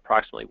rate was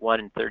approximately 1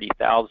 in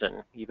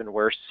 30,000, even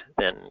worse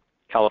than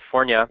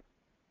California.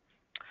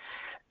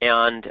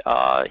 And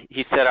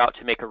he set out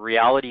to make a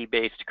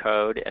reality-based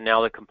code, and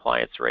now the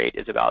compliance rate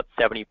is about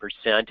 70%.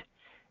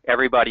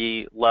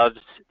 Everybody loves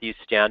these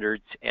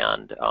standards,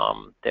 and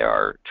they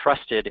are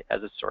trusted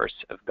as a source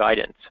of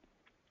guidance.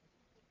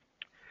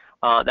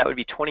 That would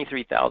be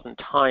 23,000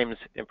 times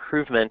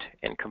improvement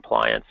in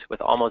compliance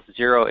with almost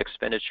zero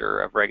expenditure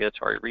of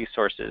regulatory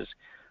resources,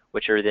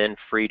 which are then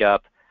freed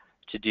up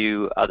to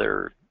do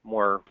other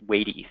more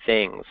weighty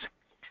things.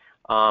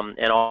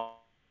 And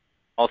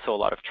also a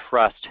lot of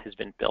trust has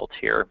been built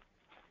here.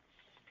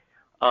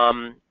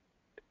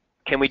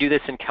 Can we do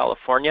this in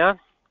California?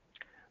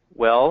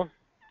 Well,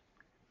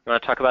 you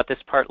want to talk about this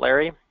part,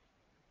 Larry?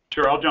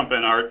 Sure, I'll jump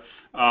in, Art.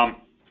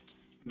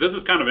 This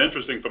is kind of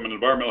interesting from an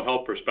environmental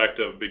health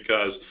perspective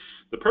because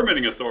the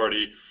permitting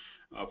authority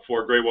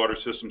for greywater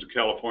systems in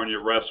California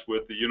rests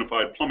with the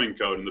Unified Plumbing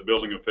Code, and the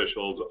building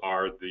officials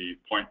are the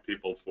point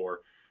people for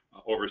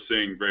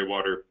overseeing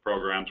greywater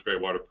programs,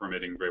 greywater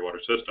permitting, greywater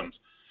systems.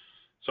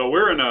 So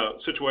we're in a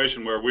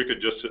situation where we could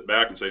just sit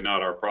back and say,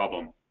 not our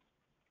problem.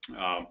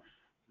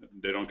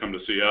 They don't come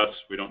to see us.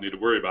 We don't need to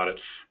worry about it.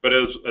 But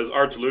as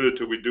Art's alluded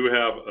to, we do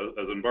have,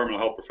 as environmental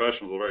health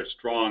professionals, a very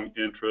strong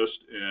interest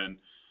in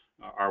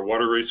our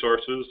water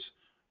resources.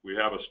 We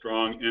have a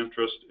strong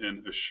interest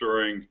in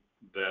assuring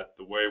that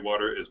the way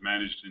water is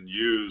managed and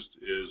used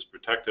is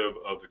protective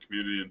of the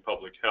community and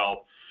public health.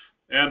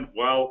 And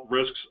while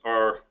risks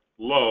are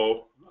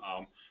low,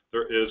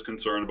 there is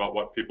concern about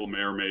what people may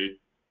or may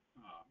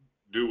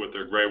do with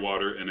their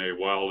greywater in a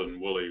wild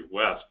and woolly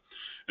West.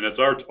 And as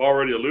Art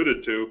already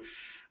alluded to,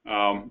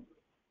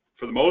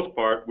 for the most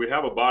part, we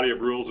have a body of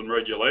rules and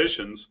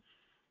regulations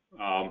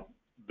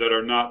that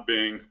are not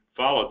being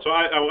followed. So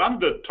I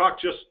wanted to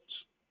talk just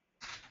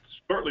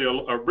shortly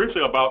or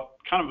briefly about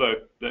kind of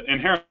the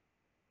inherent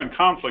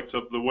conflicts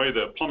of the way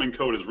the plumbing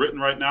code is written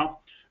right now,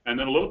 and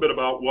then a little bit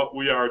about what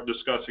we are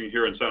discussing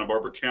here in Santa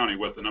Barbara County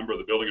with a number of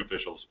the building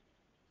officials.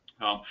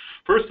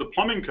 First, the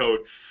plumbing code,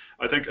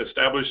 I think,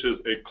 establishes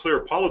a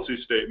clear policy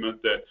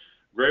statement that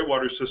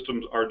greywater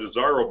systems are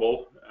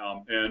desirable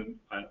and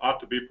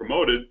ought to be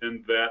promoted,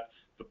 in that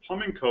the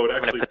plumbing code actually—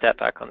 I'm going to put that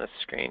back on the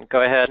screen.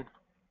 Go ahead.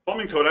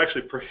 Plumbing code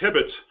actually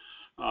prohibits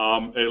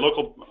a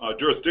local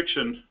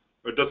jurisdiction,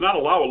 or does not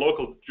allow a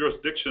local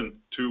jurisdiction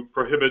to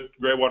prohibit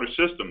greywater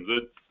systems.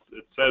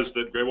 It says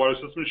that greywater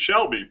systems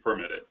shall be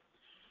permitted.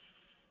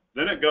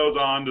 Then it goes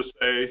on to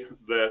say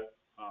that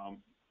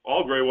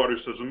all greywater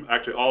systems,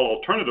 actually all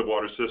alternative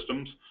water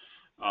systems,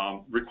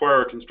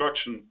 require a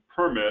construction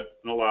permit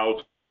and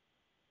allows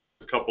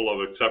a couple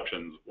of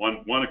exceptions.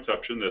 One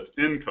exception that's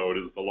in code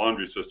is the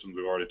laundry systems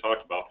we've already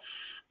talked about.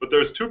 But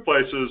there's two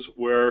places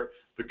where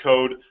the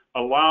code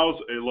allows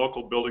a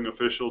local building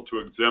official to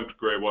exempt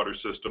greywater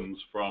systems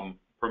from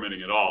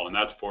permitting at all, and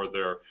that's for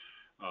their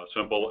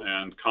simple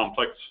and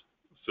complex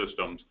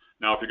systems.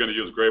 Now, if you're going to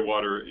use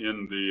greywater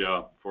in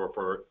the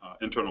for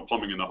internal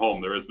plumbing in the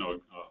home, there is no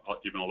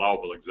even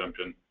allowable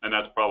exemption, and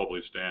that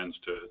probably stands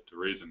to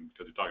reason,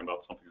 because you're talking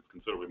about something that's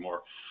considerably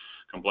more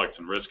complex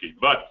and risky.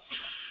 But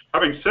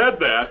having said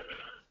that,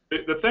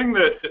 the thing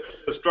that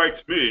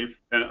strikes me,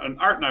 and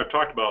Art and I have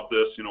talked about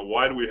this,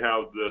 why do we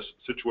have this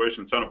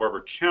situation in Santa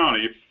Barbara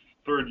County,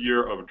 third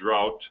year of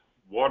drought,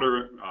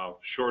 water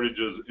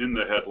shortages in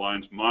the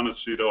headlines,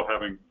 Montecito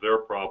having their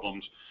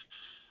problems?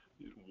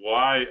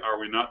 Why are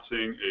we not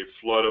seeing a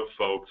flood of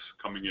folks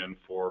coming in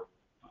for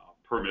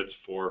permits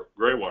for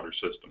greywater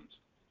systems?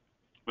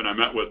 When I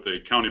met with the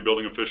county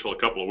building official a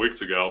couple of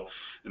weeks ago,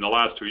 in the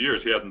last 2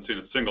 years, he hasn't seen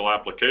a single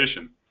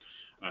application.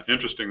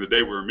 interesting, the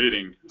day we were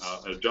meeting,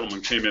 a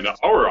gentleman came into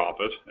our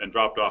office and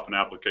dropped off an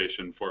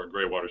application for a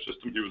greywater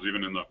system. He was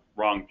even in the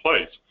wrong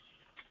place.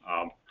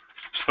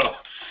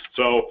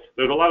 So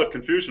there's a lot of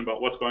confusion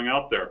about what's going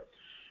out there.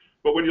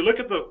 But when you look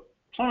at the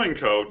plumbing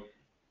code,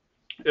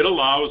 it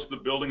allows the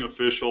building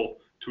official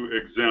to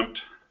exempt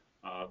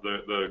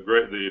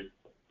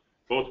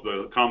both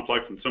the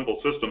complex and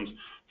simple systems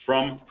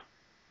from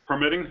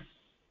permitting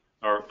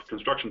or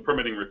construction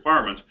permitting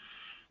requirements.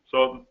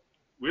 So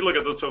we look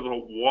at this as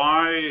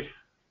why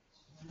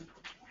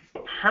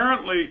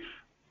apparently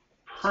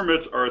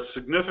permits are a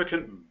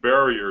significant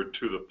barrier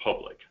to the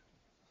public.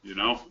 You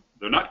know,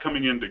 they're not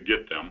coming in to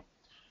get them,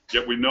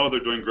 yet we know they're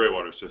doing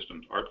greywater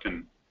systems. Art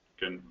can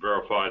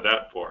verify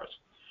that for us.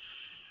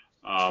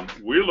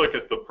 We look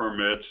at the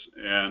permits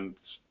and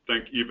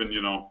think even,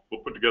 you know,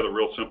 we'll put together a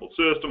real simple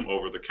system,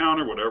 over the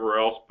counter, whatever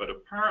else, but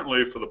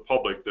apparently for the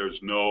public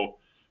there's no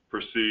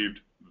perceived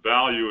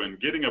value in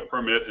getting a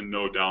permit and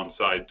no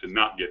downside to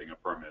not getting a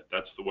permit.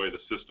 That's the way the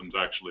system's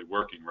actually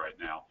working right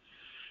now.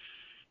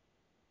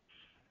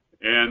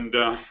 And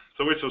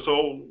so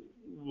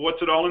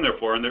what's it all in there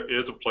for? And there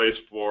is a place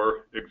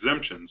for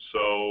exemptions.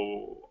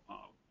 So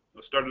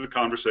I started a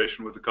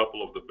conversation with a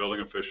couple of the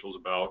building officials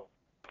about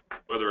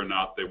whether or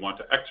not they want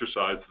to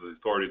exercise the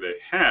authority they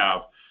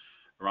have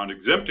around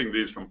exempting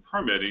these from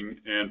permitting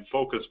and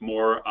focus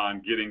more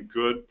on getting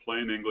good,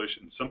 plain English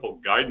and simple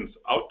guidance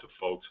out to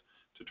folks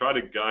to try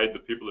to guide the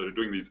people that are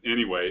doing these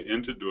anyway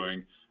into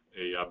doing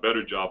a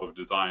better job of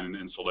design and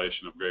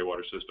installation of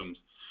greywater systems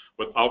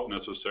without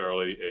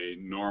necessarily a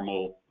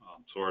normal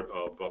sort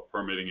of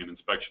permitting and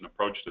inspection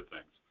approach to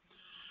things.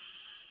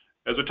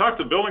 As we talked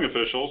to building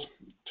officials,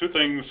 two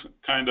things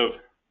kind of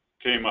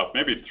came up,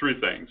 maybe three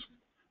things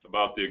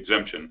about the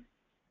exemption.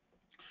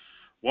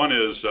 One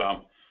is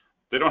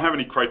they don't have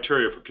any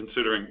criteria for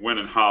considering when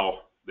and how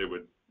they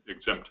would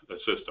exempt a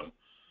system.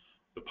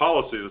 The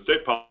policy, the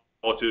state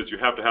policy is you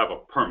have to have a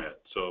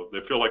permit. So they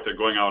feel like they're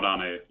going out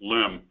on a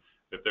limb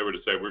if they were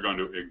to say we're going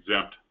to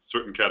exempt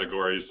certain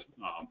categories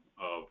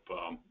of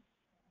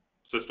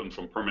systems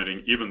from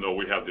permitting, even though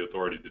we have the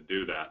authority to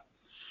do that.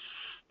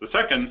 The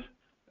second,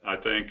 I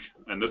think,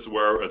 and this is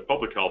where as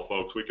public health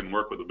folks we can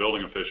work with the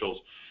building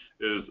officials,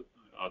 is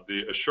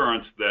the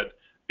assurance that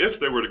if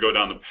they were to go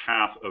down the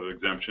path of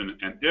exemption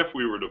and if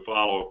we were to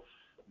follow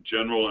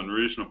general and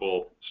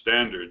reasonable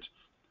standards,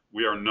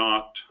 we are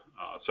not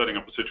setting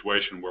up a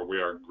situation where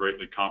we are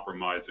greatly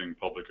compromising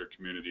public or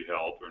community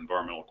health or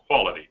environmental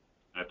quality.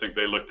 And I think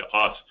they look to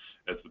us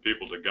as the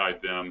people to guide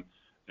them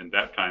in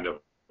that kind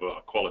of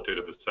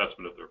qualitative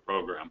assessment of their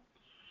program.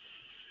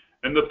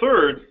 And the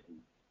third,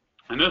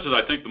 and this is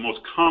I think the most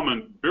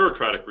common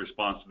bureaucratic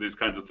response to these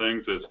kinds of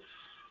things, is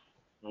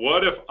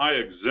what if I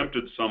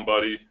exempted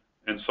somebody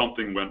and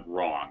something went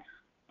wrong?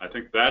 I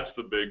think that's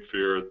the big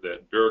fear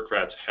that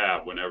bureaucrats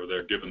have whenever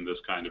they're given this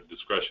kind of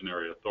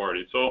discretionary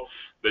authority. So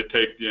they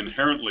take the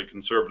inherently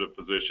conservative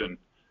position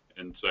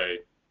and say,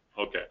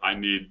 okay,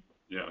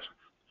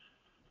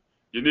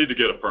 you need to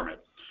get a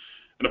permit.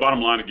 And the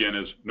bottom line again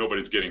is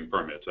nobody's getting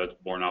permits. That's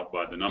borne out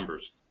by the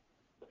numbers.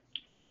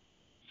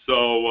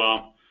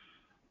 So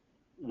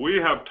we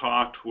have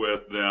talked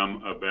with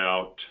them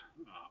about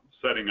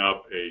setting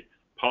up a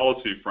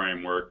policy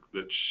framework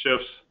that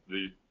shifts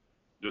the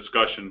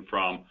discussion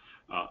from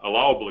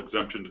allowable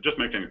exemption to just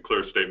making a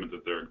clear statement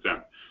that they're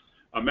exempt.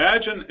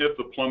 Imagine if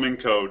the plumbing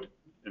code,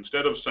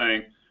 instead of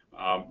saying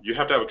you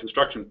have to have a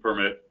construction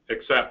permit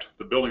except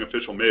the building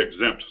official may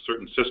exempt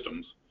certain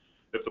systems,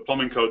 if the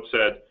plumbing code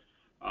said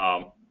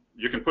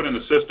you can put in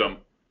the system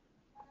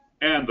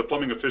and the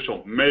plumbing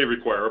official may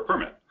require a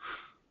permit.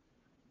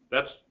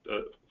 That's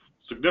a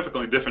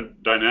significantly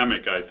different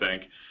dynamic, I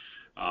think,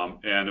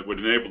 and it would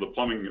enable the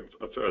plumbing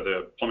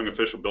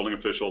official, building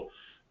official,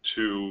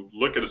 to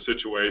look at a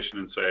situation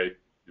and say,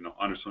 you know,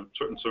 under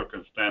certain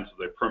circumstances,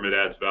 a permit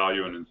adds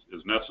value and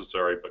is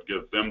necessary, but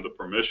give them the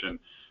permission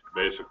to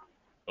basically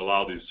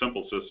allow these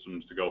simple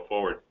systems to go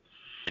forward.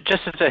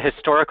 Just as a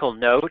historical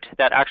note,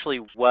 that actually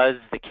was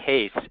the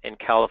case in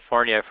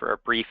California for a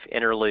brief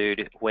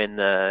interlude when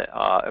the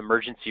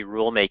emergency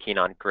rulemaking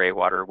on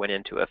greywater went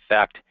into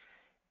effect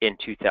in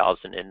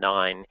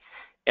 2009,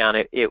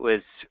 and it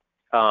was,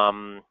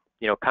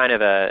 you know, kind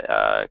of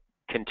a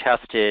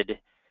contested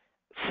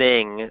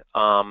thing,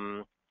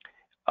 but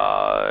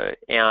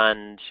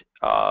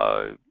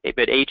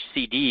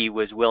HCD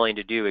was willing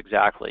to do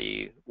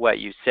exactly what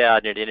you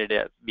said, and it ended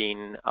up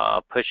being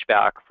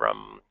pushback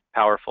from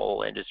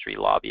powerful industry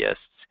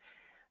lobbyists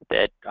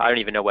that I don't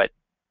even know what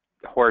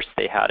horse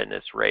they had in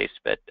this race,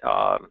 but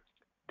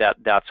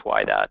that's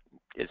why that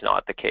is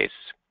not the case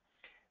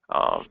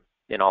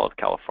in all of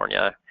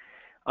California.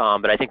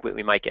 But I think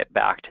we might get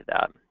back to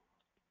that.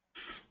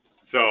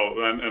 So,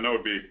 and that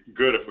would be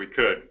good if we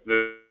could.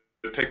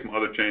 To take some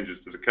other changes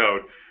to the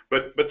code,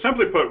 but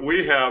simply put,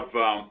 we have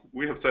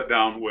sat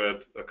down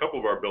with a couple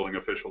of our building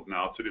officials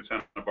now, City of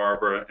Santa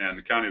Barbara and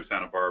the County of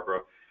Santa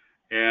Barbara,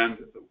 and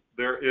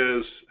there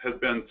has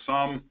been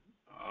some,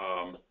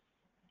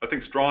 I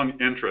think, strong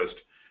interest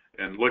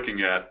in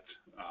looking at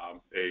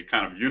a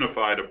kind of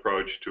unified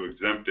approach to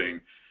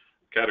exempting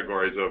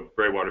categories of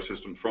greywater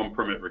systems from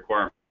permit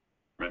requirement.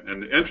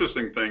 And the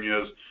interesting thing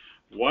is,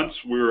 once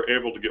we were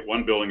able to get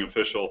one building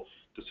official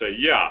to say,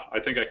 yeah, I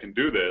think I can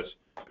do this,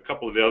 a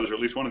couple of the others, or at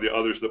least one of the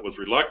others that was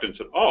reluctant,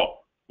 said, oh,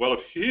 well, if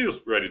he is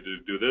ready to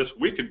do this,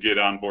 we could get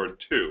on board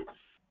too.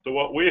 So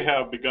what we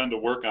have begun to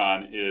work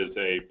on is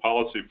a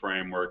policy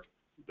framework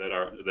that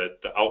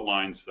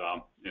outlines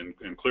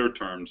in clear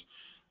terms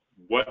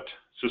what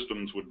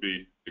systems would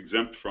be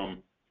exempt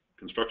from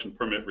construction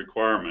permit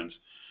requirements,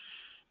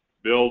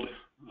 build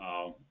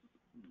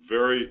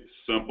very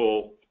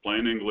simple,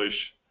 plain English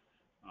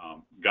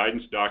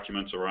guidance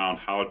documents around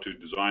how to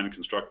design and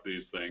construct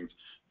these things,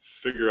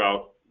 figure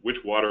out which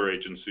water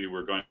agency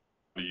we're going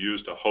to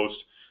use to host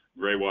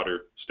greywater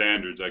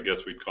standards, I guess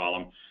we'd call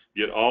them,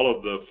 get all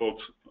of the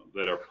folks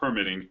that are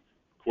permitting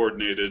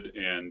coordinated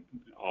and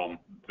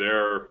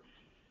their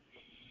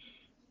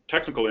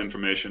technical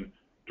information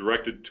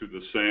directed to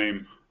the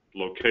same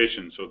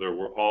location so that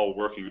we're all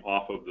working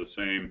off of the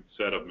same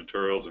set of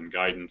materials and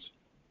guidance,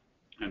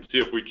 and see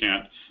if we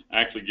can't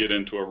actually get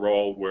into a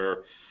role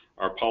where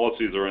our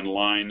policies are in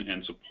line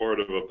and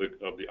supportive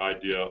of the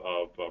idea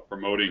of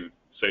promoting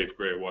safe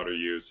greywater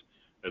use,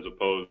 as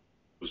opposed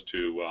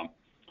to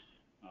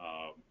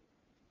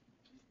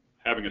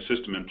having a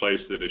system in place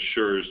that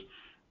assures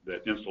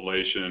that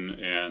installation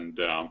and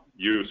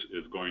use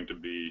is going to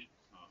be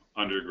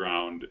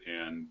underground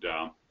and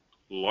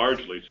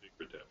largely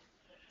secretive.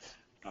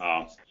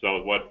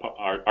 So what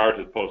Art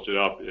has posted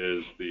up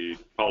is the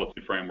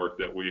policy framework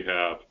that we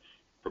have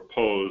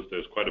proposed.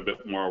 There's quite a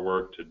bit more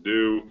work to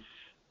do.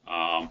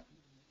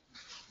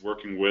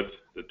 Working with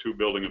the two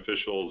building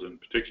officials in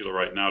particular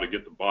right now to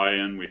get the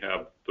buy-in. We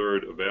have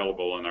third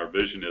available, and our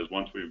vision is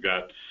once we've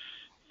got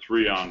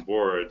 3 on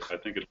board, I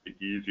think it'll be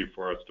easy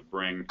for us to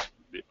bring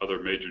the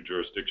other major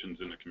jurisdictions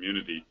in the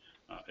community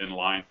in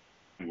line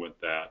with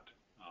that.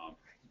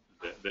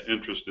 The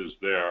interest is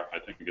there. I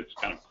think it's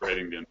kind of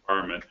creating the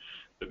environment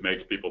that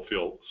makes people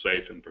feel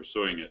safe in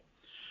pursuing it.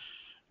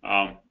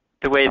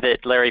 The way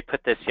that Larry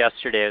put this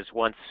yesterday is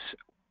once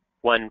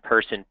one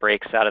person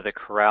breaks out of the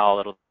corral,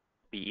 it'll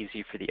be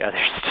easy for the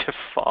others to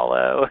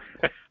follow.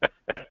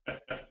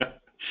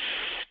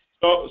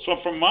 So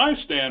from my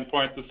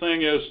standpoint, the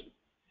thing is,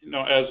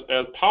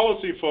 as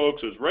policy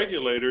folks, as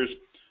regulators,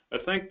 I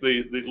think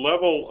the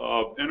level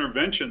of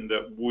intervention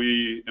that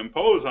we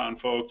impose on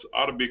folks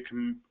ought to be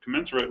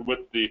commensurate with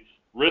the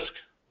risk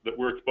that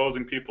we're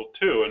exposing people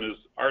to. And as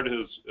Art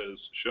has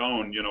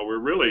shown, we're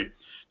really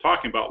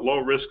talking about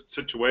low-risk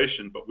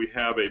situation, but we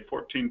have a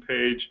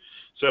 14-page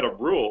set of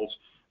rules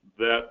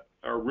that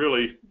are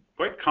really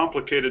quite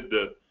complicated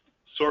to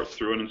sort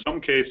through, and in some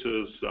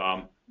cases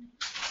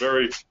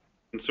very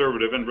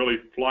conservative and really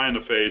fly in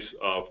the face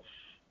of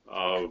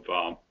what do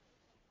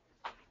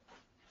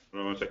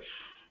I want to say,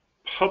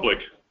 public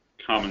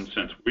common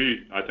sense.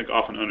 We, I think,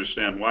 often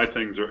understand why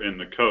things are in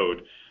the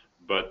code,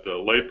 but the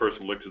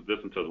layperson looks at this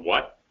and says,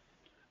 what?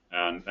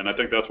 And I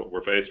think that's what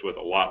we're faced with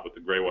a lot with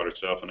the greywater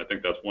stuff, and I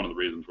think that's one of the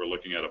reasons we're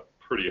looking at a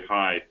pretty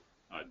high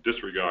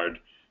disregard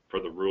for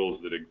the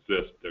rules that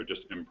exist. They're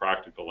just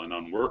impractical and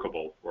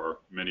unworkable for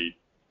many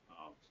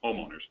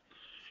homeowners.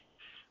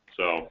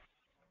 So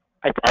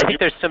I think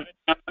there's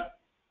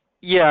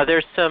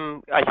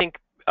some, I think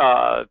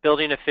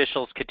building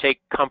officials could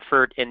take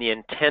comfort in the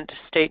intent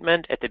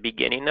statement at the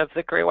beginning of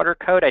the greywater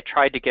code. I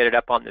tried to get it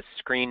up on the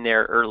screen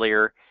there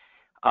earlier,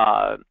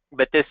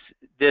 but this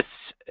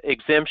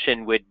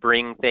exemption would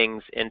bring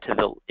things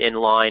in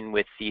line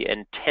with the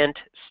intent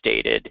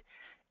stated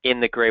in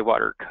the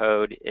greywater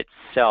code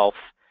itself.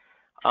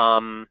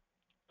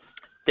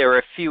 There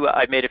were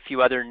I made a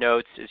few other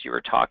notes as you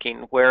were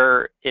talking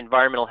where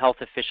environmental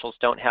health officials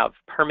don't have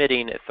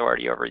permitting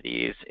authority over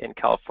these in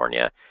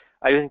California.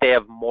 I think they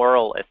have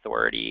moral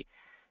authority,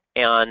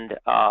 and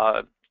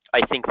I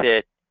think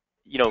that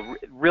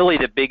really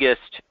the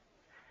biggest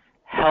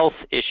health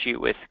issue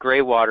with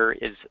greywater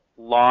is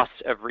loss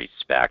of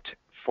respect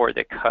for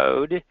the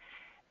code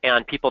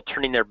and people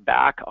turning their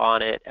back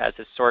on it as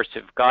a source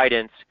of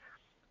guidance,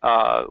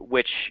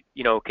 which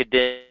could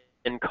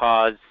then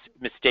cause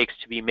mistakes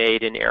to be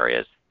made in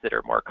areas that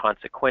are more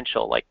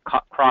consequential, like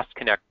cross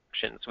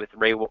connections with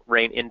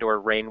indoor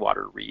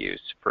rainwater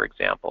reuse, for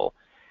example.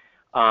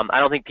 I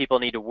don't think people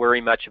need to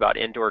worry much about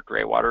indoor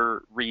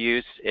greywater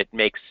reuse.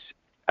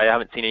 I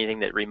haven't seen anything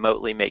that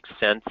remotely makes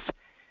sense,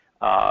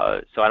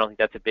 so I don't think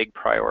that's a big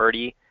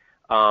priority.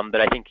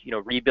 But I think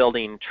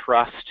rebuilding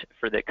trust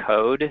for the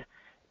code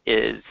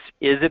is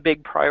a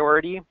big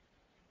priority,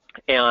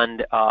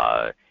 and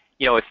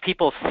if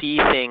people see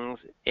things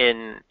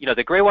in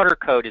the greywater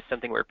code is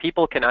something where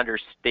people can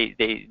understand.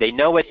 They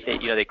know it.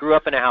 They grew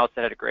up in a house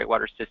that had a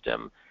greywater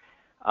system.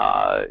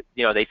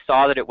 They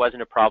saw that it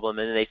wasn't a problem,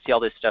 and then they see all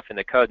this stuff in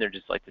the code, and they're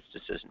just like, this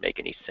just doesn't make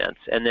any sense.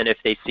 And then if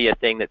they see a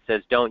thing that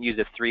says don't use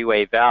a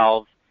 3-way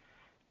valve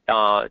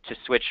to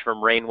switch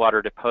from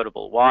rainwater to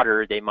potable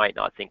water, they might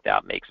not think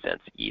that makes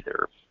sense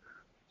either.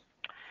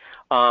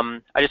 I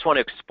just want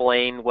to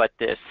explain what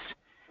this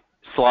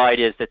slide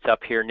is that's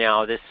up here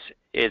now. This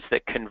is the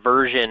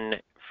conversion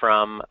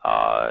from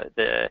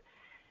the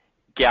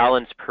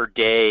gallons per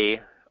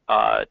day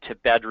to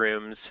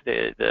bedrooms.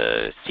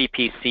 The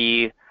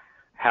CPC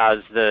has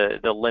the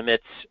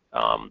limits,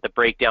 the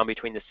breakdown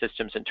between the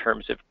systems in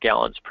terms of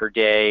gallons per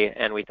day,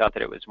 and we thought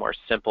that it was more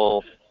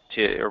simple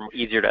or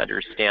easier to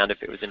understand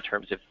if it was in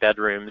terms of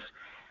bedrooms.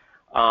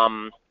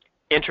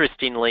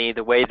 Interestingly,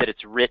 the way that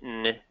it's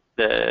written,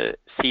 the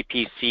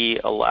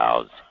CPC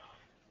allows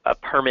a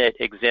permit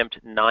exempt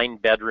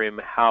 9-bedroom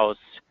house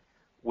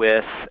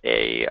with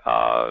a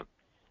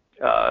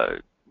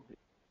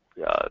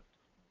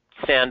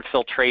sand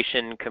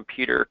filtration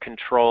computer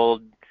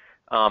controlled.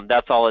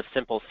 That's all a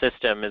simple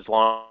system as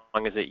long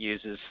as it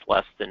uses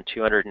less than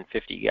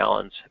 250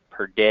 gallons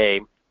per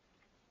day.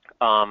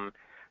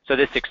 So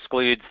this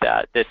excludes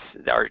that.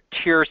 Our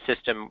tier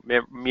system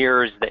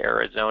mirrors the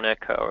Arizona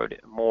code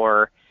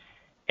more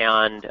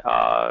and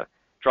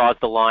draws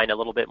the line a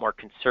little bit more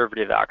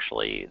conservative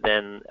actually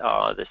than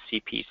the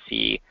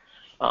CPC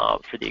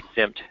for the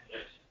exempt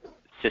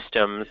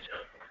systems.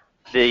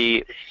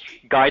 The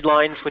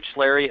guidelines which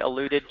Larry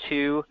alluded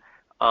to,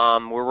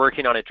 we're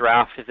working on a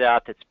draft of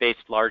that that's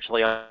based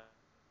largely on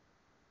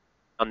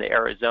the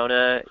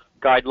Arizona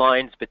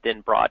guidelines, but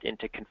then brought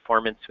into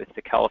conformance with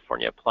the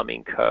California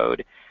Plumbing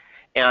Code.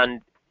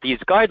 And these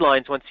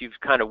guidelines, once you've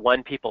kind of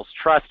won people's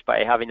trust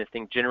by having the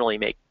thing generally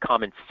make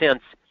common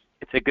sense,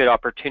 it's a good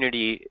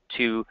opportunity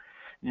to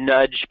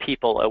nudge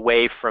people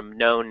away from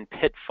known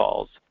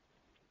pitfalls.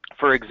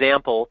 For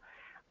example,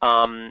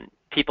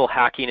 people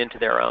hacking into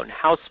their own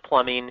house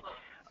plumbing,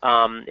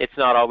 it's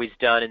not always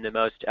done in the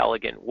most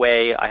elegant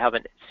way. I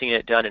haven't seen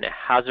it done in a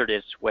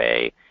hazardous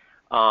way,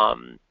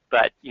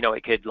 but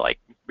it could like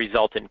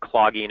result in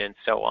clogging and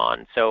so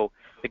on. So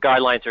the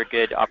guidelines are a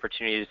good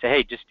opportunity to say,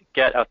 hey, just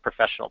get a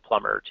professional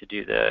plumber to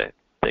do the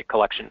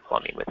collection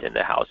plumbing within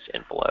the house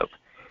envelope.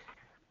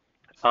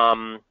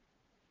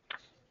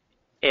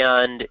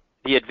 And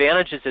the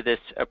advantages of this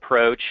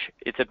approach,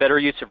 it's a better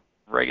use of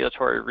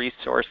regulatory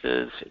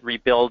resources,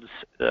 rebuilds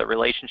the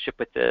relationship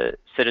with the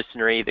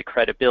citizenry, the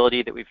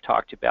credibility that we've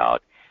talked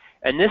about.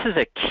 And this is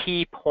a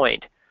key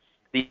point.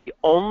 The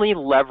only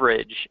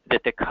leverage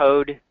that the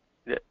code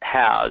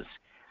has,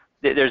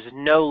 there's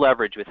no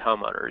leverage with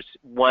homeowners,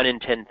 1 in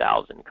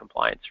 10,000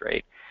 compliance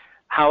rate.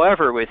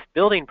 However, with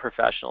building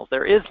professionals,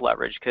 there is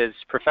leverage because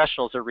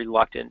professionals are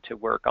reluctant to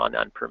work on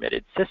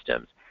unpermitted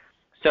systems.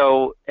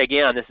 So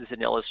again, this is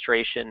an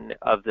illustration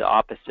of the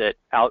opposite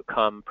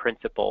outcome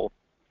principle,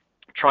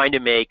 trying to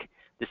make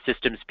the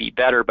systems be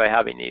better by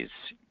having these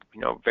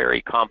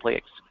very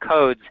complex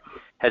codes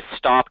has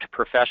stopped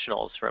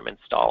professionals from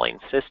installing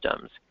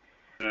systems.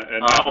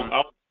 And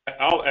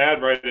I'll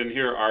add right in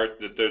here, Art,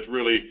 that there's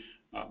really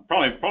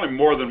probably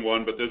more than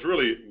one, but there's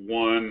really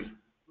one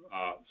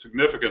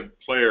significant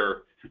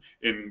player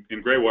in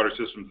greywater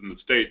systems in the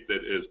state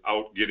that is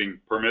out getting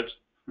permits.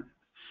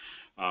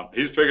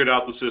 He's figured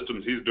out the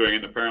systems, he's doing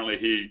it, and apparently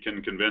he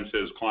can convince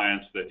his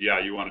clients that, yeah,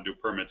 you want to do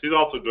permits. He's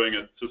also doing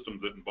it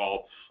systems that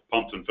involve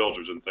pumps and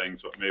filters and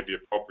things, so it may be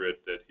appropriate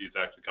that he's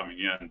actually coming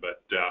in.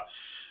 But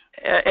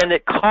and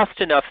it costs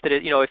enough that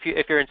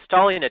if you're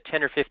installing a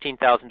 $10,000 or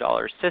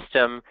 $15,000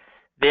 system,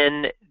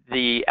 then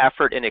the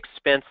effort and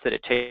expense that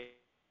it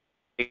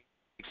takes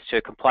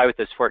to comply with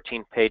those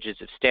 14 pages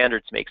of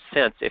standards makes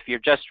sense. If you're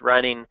just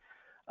running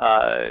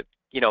a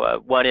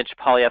 1-inch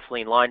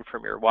polyethylene line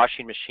from your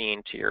washing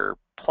machine to your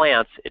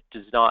plants, it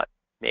does not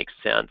make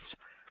sense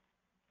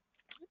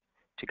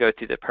to go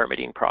through the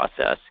permitting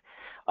process.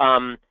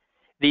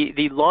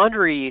 The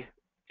laundry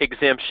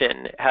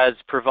exemption has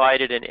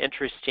provided an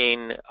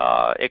interesting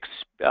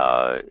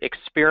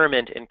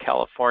experiment in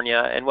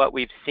California, and what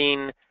we've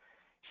seen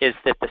is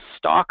that the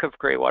stock of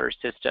greywater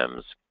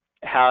systems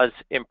has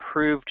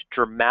improved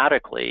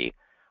dramatically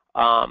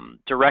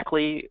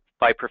directly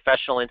by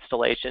professional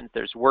installations.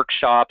 There's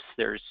workshops,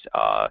 there's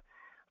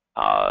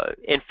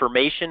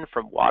information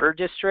from water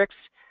districts.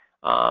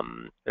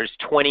 There's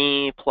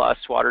 20+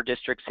 water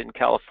districts in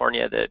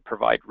California that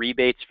provide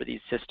rebates for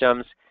these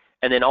systems.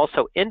 And then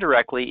also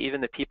indirectly,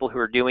 even the people who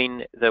are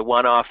doing the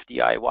one-off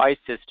DIY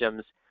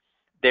systems,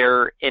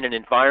 they're in an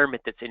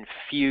environment that's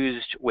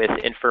infused with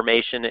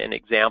information and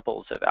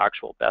examples of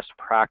actual best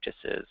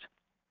practices.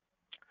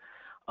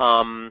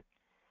 And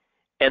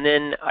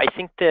then I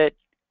think that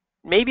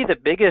maybe the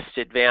biggest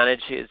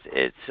advantage is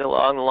it's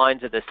along the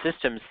lines of the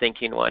systems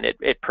thinking one.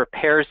 It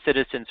prepares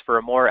citizens for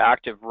a more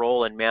active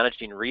role in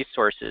managing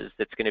resources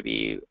that's going to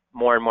be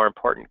more and more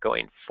important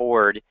going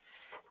forward.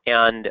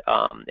 And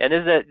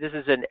this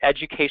is an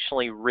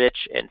educationally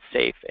rich and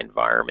safe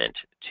environment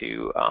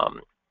to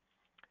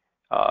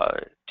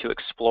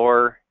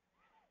explore,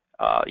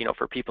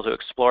 for people to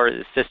explore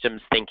the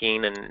systems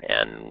thinking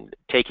and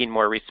taking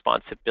more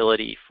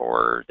responsibility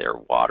for their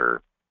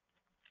water.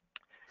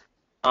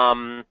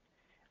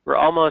 We're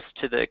almost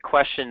to the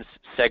questions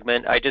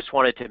segment. I just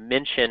wanted to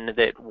mention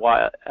that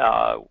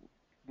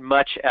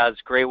much as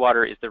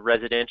greywater is the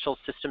residential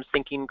systems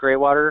thinking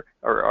greywater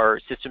or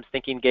systems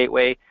thinking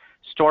gateway,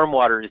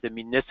 stormwater is the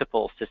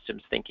municipal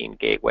systems thinking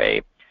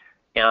gateway.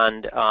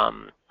 And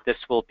this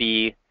will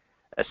be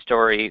a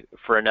story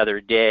for another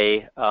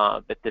day,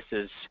 but this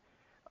is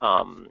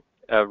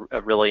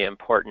a really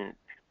important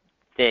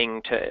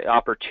thing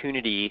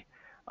opportunity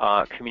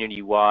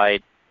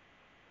community-wide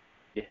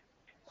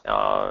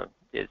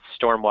is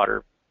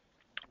stormwater.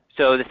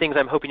 So the things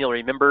I'm hoping you'll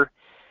remember: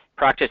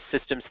 practice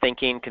systems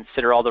thinking,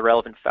 consider all the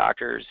relevant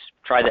factors,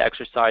 try the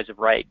exercise of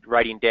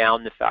writing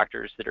down the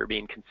factors that are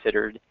being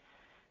considered,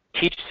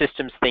 teach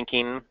systems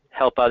thinking,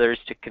 help others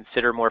to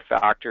consider more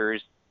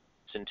factors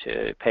and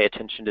to pay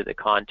attention to the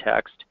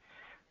context,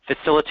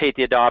 facilitate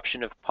the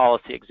adoption of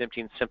policy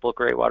exempting simple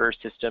greywater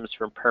systems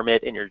from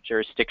permit in your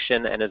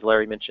jurisdiction and, as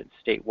Larry mentioned,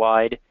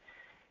 statewide,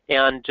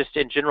 and just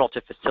in general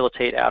to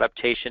facilitate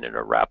adaptation in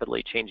a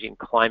rapidly changing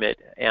climate.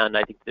 And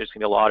I think there's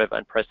going to be a lot of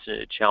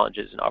unprecedented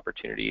challenges and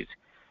opportunities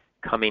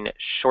coming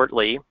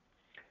shortly.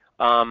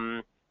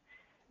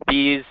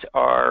 These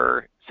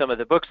are some of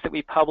the books that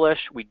we publish.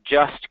 We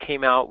just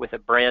came out with a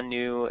brand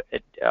new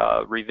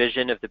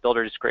revision of the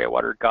Builder's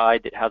Greywater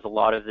Guide that has a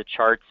lot of the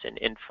charts and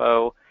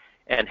info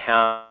and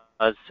has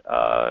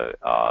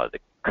the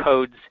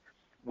codes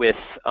with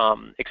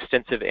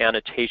extensive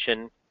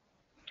annotation.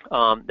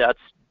 That's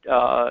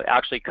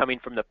actually coming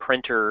from the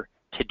printer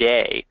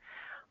today.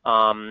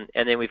 And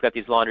then we've got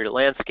these Laundry to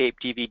Landscape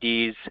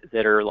DVDs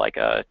that are like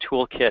a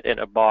toolkit in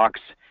a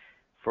box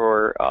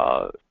for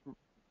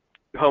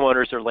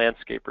homeowners or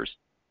landscapers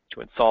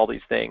to install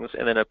these things.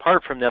 And then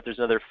apart from that, there's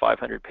another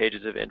 500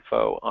 pages of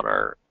info on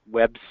our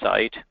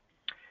website.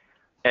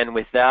 And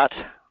with that,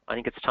 I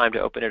think it's time to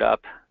open it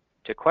up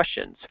to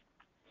questions.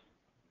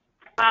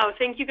 Wow,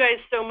 thank you guys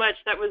so much.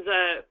 That was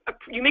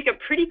you make a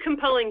pretty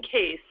compelling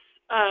case.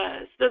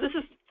 So this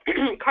is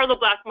Carla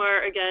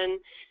Blackmar again,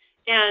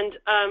 and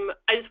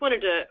I just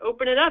wanted to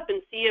open it up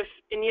and see if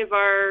any of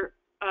our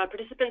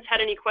participants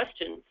had any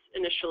questions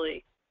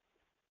initially.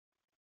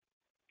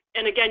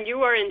 And again,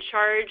 you are in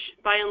charge,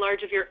 by and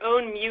large, of your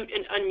own mute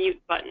and unmute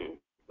button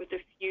with a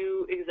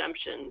few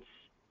exemptions.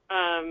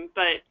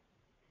 But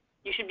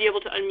you should be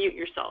able to unmute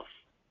yourself.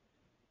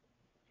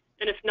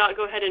 And if not,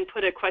 go ahead and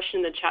put a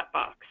question in the chat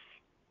box.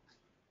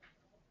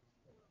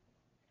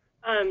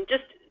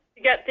 Just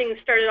to get things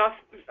started off,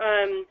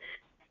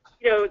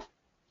 you know,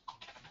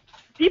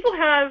 people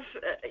have,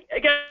 I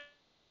guess,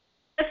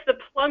 the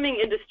plumbing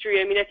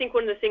industry. I mean, I think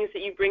one of the things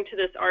that you bring to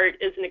this art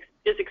is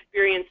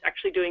experience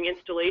actually doing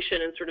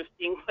installation and sort of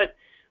seeing what,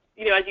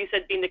 you know, as you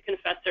said, being the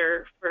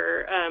confessor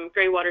for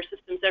greywater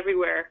systems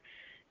everywhere.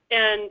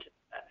 And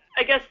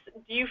I guess,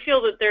 do you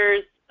feel that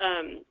there's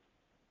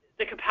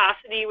the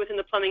capacity within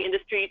the plumbing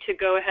industry to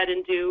go ahead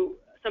and do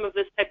some of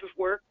this type of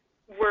work,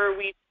 were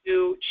we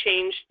to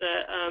change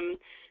the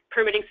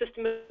permitting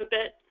system a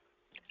bit?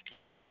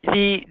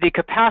 The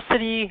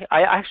capacity,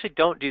 I actually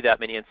don't do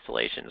that many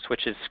installations,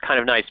 which is kind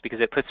of nice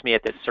because it puts me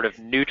at this sort of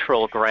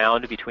neutral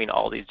ground between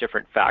all these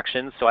different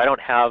factions. So I don't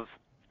have,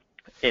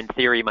 in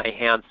theory, my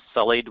hands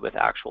sullied with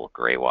actual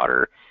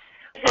greywater.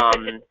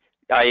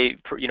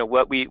 You know,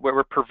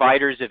 we're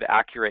providers of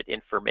accurate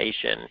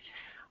information.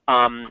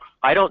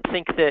 I don't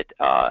think that,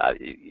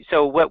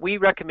 so what we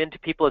recommend to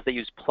people is they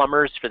use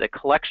plumbers for the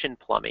collection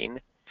plumbing,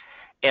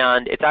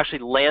 and it's actually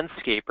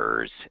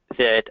landscapers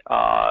that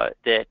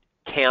that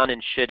can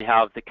and should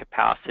have the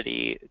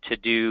capacity to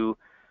do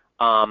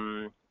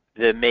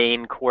the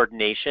main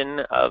coordination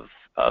of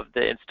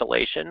the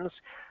installations.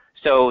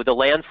 So the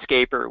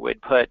landscaper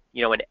would put,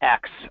 you know, an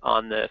X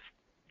on the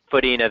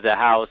footing of the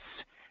house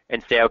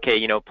and say, okay,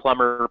 you know,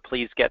 plumber,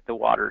 please get the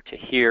water to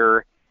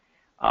here,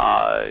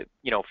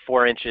 you know,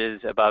 4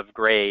 inches above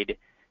grade,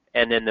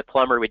 and then the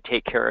plumber would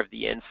take care of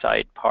the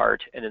inside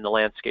part, and then the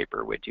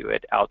landscaper would do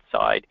it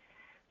outside.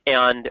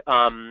 And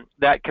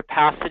that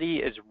capacity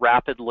is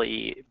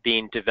rapidly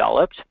being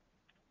developed.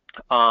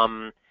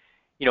 You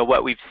know,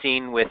 what we've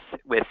seen with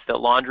the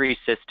laundry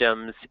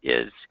systems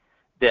is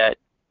that,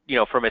 you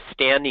know, from a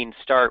standing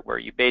start where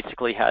you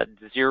basically had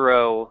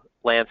 0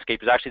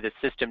 landscapers, actually the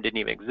system didn't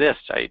even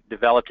exist. I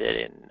developed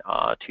it in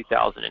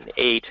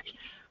 2008.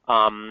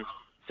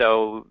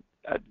 So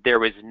there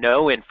was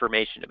no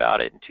information about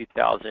it in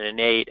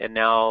 2008, and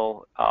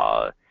now,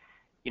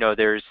 you know,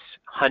 there's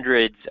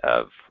hundreds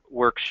of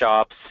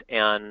workshops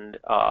and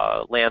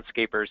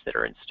landscapers that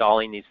are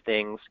installing these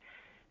things,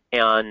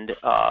 and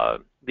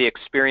the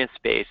experience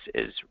base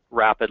is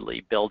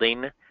rapidly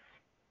building.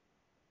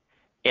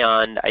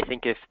 And I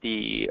think if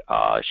the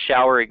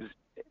shower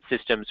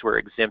systems were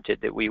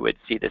exempted, that we would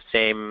see the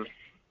same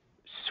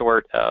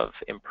sort of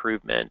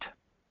improvement.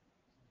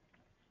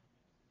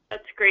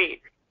 That's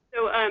great.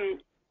 So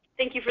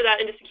thank you for that.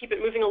 And just to keep it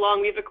moving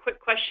along, we have a quick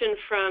question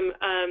from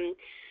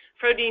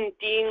Frodine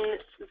Dean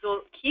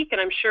Zulkeek,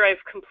 and I'm sure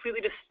I've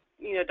completely just,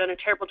 you know, done a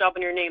terrible job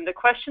on your name. The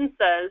question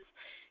says,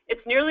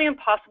 it's nearly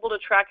impossible to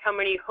track how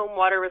many home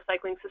water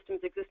recycling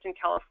systems exist in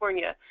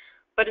California,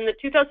 but in the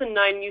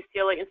 2009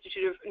 UCLA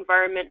Institute of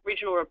Environment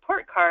Regional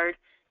Report Card,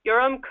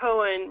 Yoram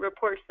Cohen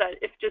reports that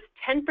if just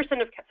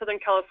 10% of Southern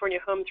California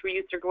homes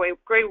reused their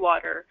grey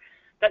water,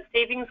 that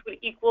savings would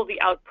equal the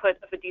output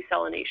of a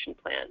desalination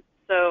plant.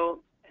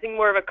 So I think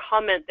more of a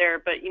comment there,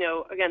 but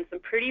again, some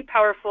pretty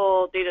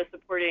powerful data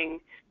supporting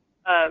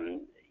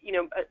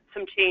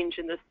some change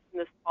in this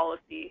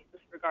policy,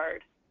 this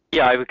regard.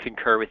 Yeah, I would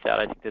concur with that.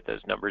 I think that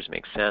those numbers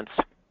make sense.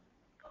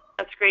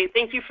 That's great.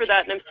 Thank you for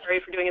that, and I'm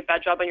sorry for doing a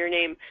bad job on your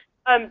name.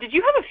 Did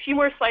you have a few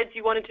more slides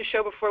you wanted to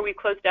show before we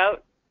closed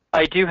out?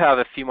 I do have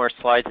a few more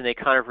slides, and they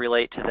kind of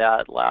relate to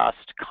that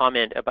last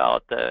comment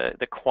about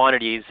the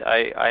quantities.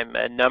 I'm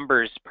a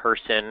numbers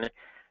person,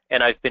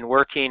 and I've been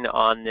working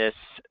on this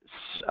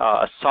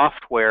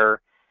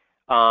software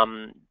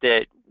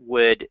that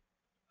would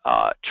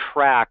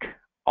track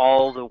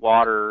all the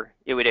water.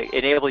 It would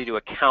enable you to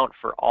account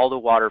for all the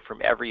water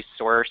from every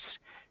source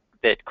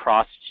that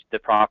crossed the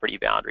property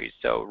boundaries.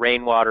 So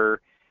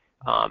rainwater,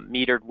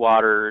 metered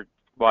water,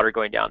 water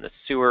going down the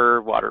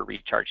sewer, water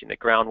recharging the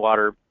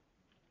groundwater.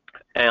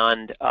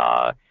 And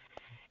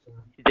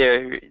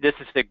this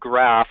is the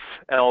graph.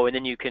 Oh, and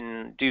then you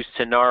can do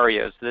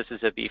scenarios. This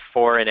is a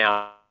before and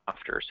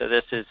after. So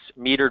this is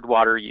metered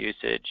water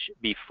usage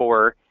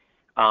before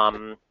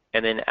and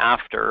then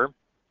after.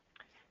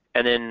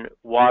 And then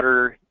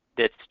water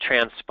that's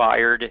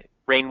transpired,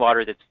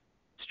 rainwater that's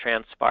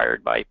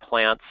transpired by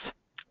plants,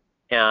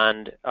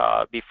 and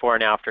before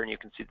and after. And you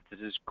can see that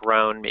this has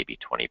grown maybe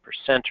 20%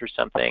 or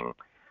something.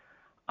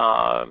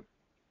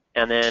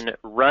 And then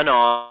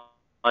runoff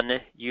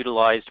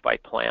utilized by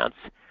plants.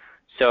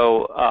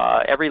 So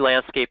every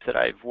landscape that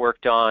I've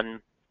worked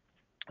on,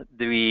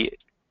 we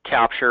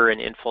capture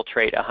and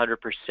infiltrate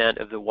 100%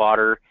 of the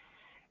water.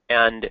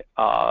 And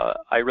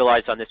I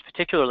realized on this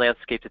particular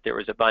landscape that there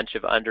was a bunch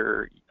of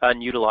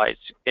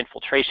unutilized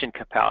infiltration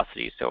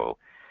capacity. So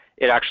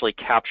it actually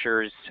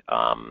captures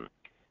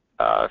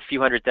a few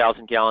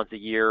 100,000 gallons a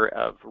year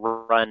of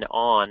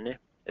run-on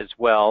as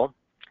well.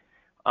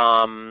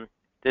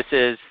 This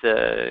is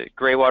the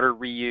greywater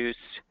reuse,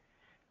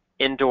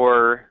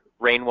 indoor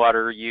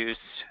rainwater use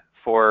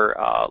for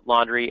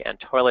laundry and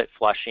toilet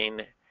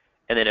flushing,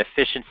 and then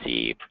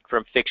efficiency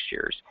from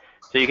fixtures.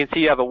 So you can see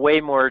you have a way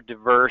more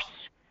diverse,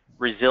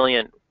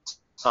 resilient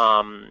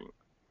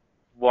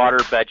water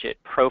budget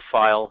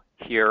profile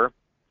here.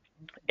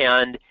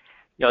 And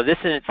this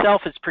in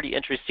itself is pretty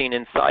interesting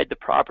inside the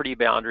property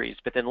boundaries,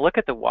 but then look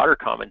at the water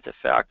commons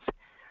effects.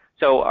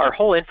 So our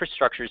whole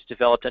infrastructure is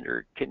developed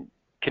under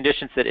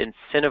conditions that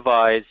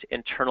incentivize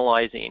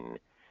internalizing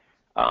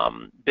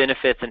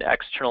benefits and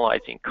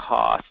externalizing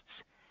costs.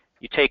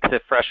 You take the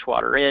fresh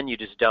water in, you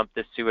just dump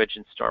the sewage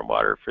and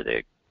stormwater for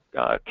the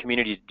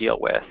community to deal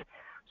with.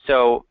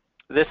 So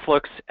this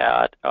looks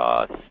at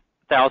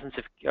thousands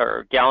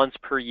of gallons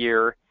per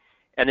year,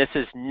 and this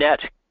is net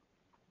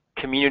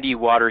community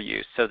water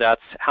use. So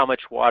that's how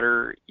much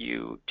water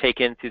you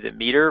take in through the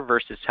meter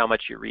versus how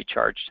much you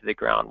recharge to the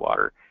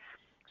groundwater.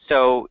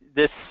 So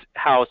this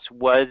house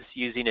was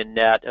using a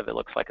net of, it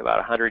looks like, about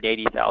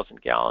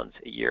 180,000 gallons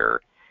a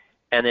year.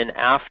 And then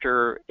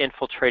after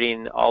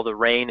infiltrating all the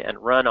rain and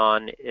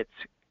run-on, it's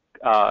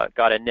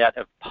got a net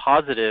of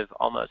positive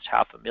almost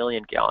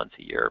 500,000 gallons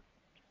a year.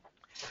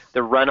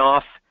 The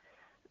runoff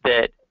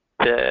that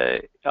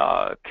the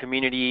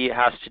community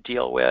has to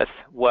deal with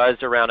was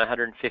around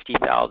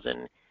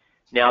 150,000.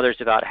 Now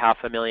there's about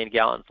 500,000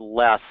 gallons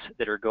less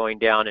that are going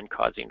down and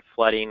causing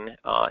flooding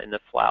in the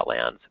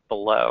flatlands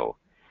below.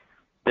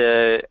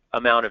 The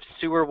amount of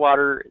sewer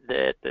water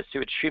that the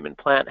sewage treatment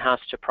plant has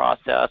to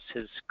process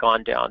has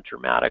gone down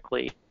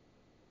dramatically.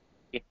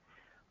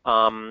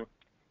 And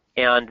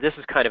this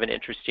is kind of an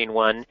interesting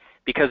one.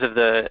 Because of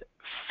the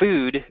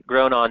food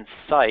grown on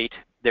site,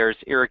 there's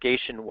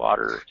irrigation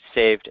water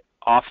saved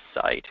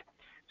off-site.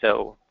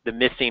 So the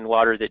missing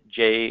water that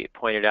Jay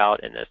pointed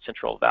out in the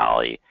Central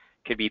Valley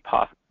could be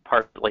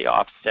partly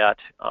offset,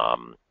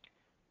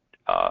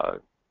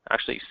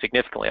 actually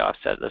significantly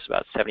offset. There's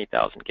about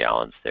 70,000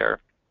 gallons there.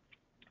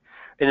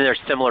 And then there's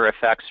similar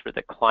effects for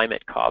the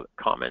climate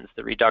commons,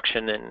 the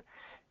reduction in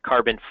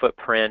carbon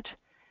footprint,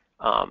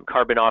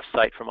 carbon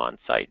off-site from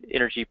on-site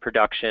energy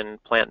production,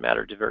 plant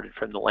matter diverted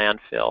from the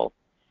landfill.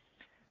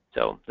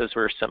 So those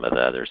were some of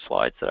the other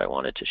slides that I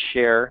wanted to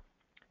share.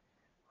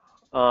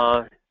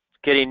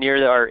 Getting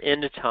near our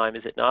end of time,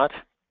 is it not?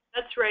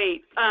 That's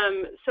right.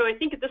 So I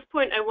think at this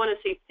point I want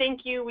to say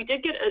thank you. We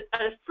did get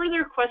a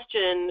further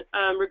question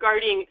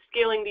regarding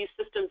scaling these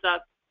systems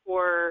up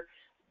for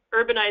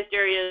urbanized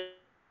areas,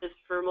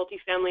 for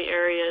multifamily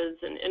areas,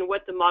 and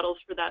what the models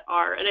for that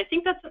are. And I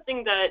think that's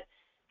something that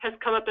has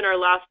come up in our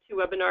last two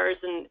webinars,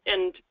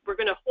 and we're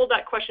going to hold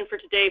that question for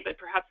today, but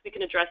perhaps we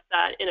can address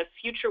that in a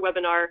future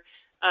webinar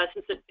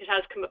since it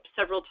has come up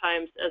several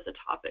times as a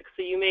topic.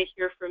 So you may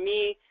hear from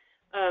me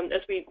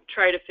as we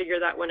try to figure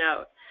that one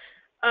out.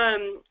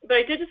 But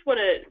I did just want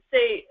to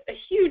say a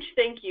huge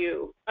thank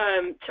you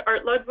to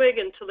Art Ludwig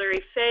and to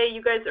Larry Fay.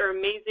 You guys are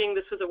amazing.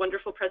 This was a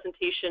wonderful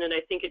presentation, and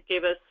I think it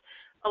gave us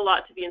a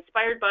lot to be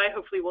inspired by.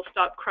 Hopefully we'll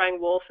stop crying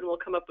wolf and we'll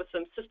come up with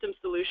some system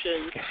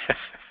solutions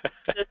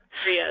in this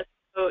area.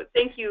 So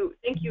thank you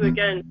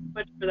again so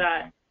much for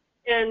that.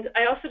 And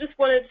I also just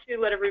wanted to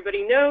let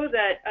everybody know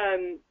that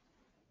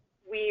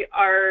we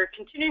are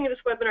continuing this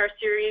webinar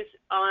series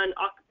on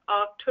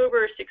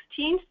October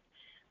 16th.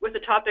 with the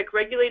topic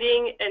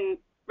Regulation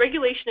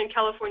in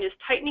California's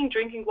Tightening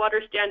Drinking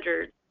Water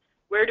Standards.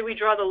 Where do we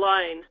draw the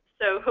line?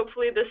 So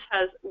hopefully this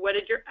has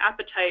whetted your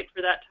appetite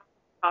for that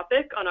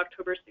topic on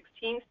October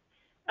 16th.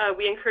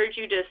 We encourage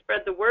you to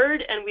spread the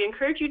word, and we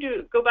encourage you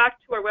to go back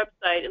to our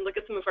website and look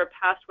at some of our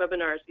past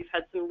webinars. We've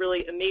had some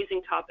really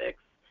amazing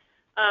topics.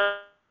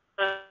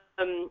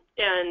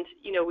 And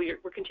you know, we're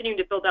continuing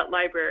to build that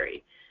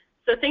library.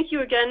 So thank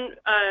you again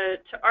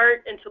to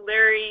Art and to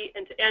Larry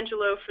and to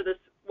Angelo for this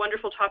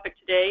wonderful topic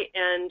today,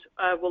 and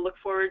we'll look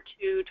forward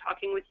to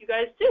talking with you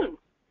guys soon.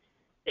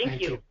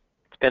 Thank you.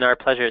 It's been our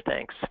pleasure.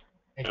 Thanks.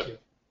 Thank you.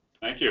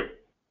 Thank you.